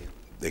say,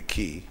 the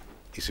key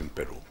is in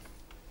Peru,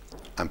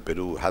 and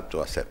Peru had to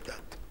accept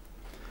that.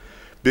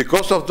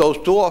 Because of those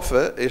two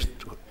offers is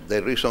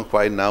the reason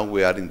why now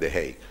we are in The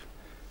Hague,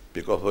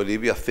 because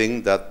Bolivia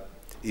thinks that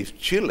if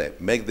Chile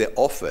make the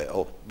offer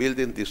of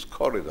building these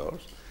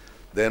corridors,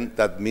 then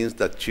that means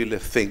that Chile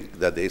thinks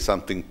that there is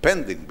something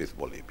pending with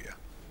Bolivia.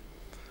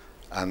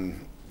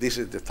 And this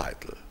is the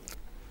title.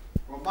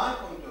 From my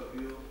point of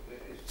view,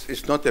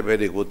 it's not a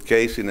very good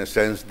case in a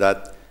sense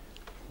that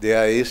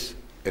there is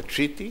a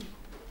treaty,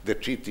 the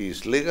treaty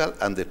is legal,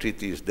 and the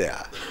treaty is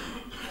there.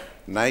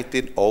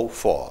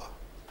 1904.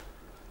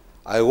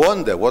 I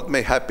wonder what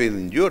may happen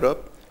in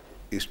Europe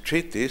is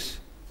treaties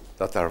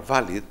that are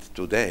valid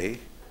today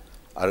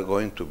are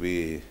going to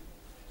be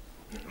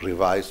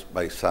revised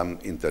by some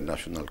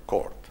international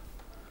court,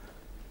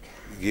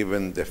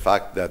 given the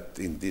fact that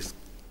in this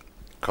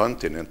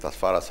continent, as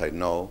far as I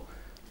know,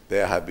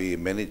 there have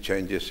been many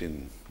changes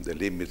in the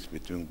limits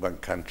between one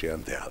country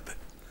and the other.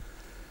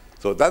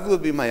 So that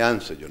would be my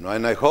answer,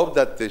 and I hope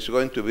that there's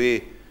going to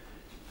be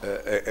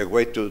a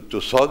way to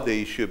solve the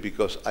issue,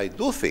 because I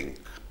do think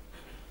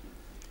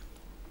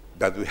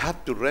that we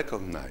have to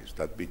recognize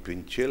that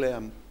between Chile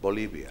and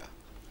Bolivia,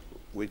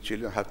 we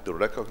Chileans have to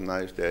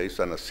recognize there is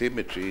an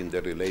asymmetry in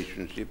the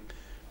relationship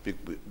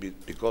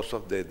because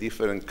of the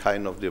different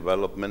kind of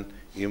development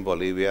in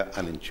Bolivia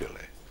and in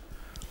Chile.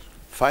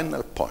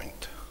 Final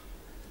point.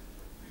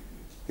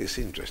 It's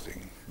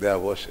interesting. There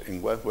was,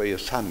 in one way, a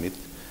summit to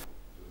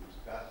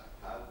discuss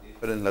how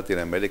different Latin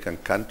American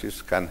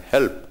countries can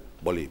help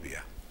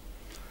Bolivia.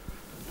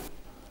 I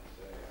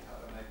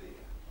have an idea.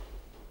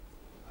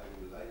 I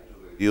would like to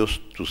reduce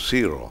to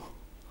zero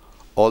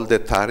all the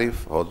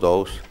tariff of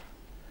those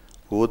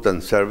goods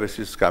and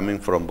services coming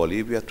from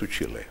Bolivia to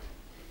Chile,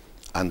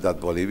 and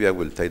that Bolivia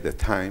will take the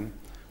time,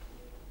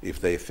 if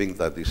they think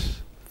that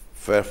it's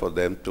fair for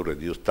them, to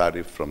reduce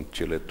tariff from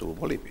Chile to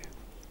Bolivia.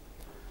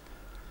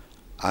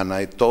 And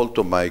I told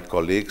to my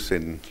colleagues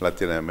in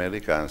Latin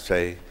America and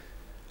say,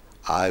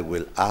 I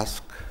will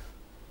ask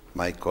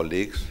my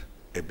colleagues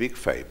a big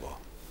favor,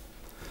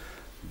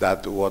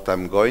 that what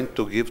I'm going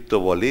to give to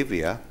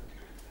Bolivia,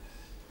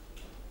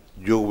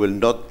 you will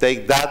not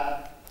take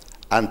that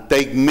and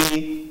take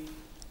me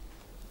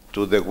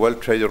to the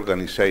World Trade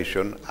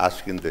Organization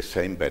asking the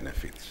same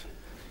benefits.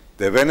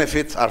 The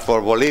benefits are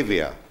for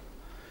Bolivia,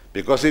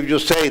 because if you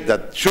say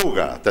that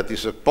sugar that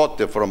is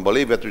exported from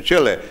Bolivia to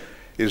Chile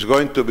is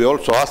going to be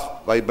also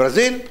asked by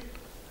Brazil,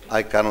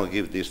 I cannot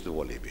give this to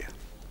Bolivia.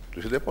 Do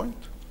you see the point?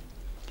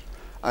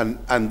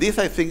 And this,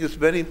 I think, is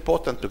very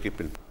important to keep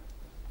in mind.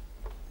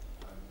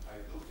 I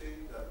do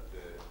think that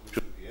we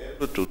should be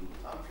able to do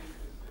something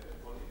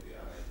with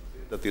Bolivia. I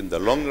think that in the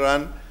long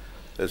run,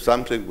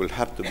 something will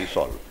have to be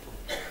solved.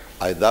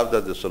 I doubt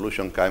that the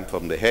solution came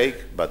from The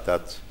Hague, but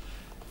that's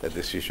a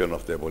decision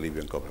of the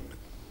Bolivian government.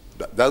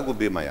 That would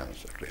be my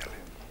answer, really.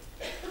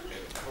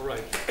 All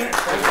right.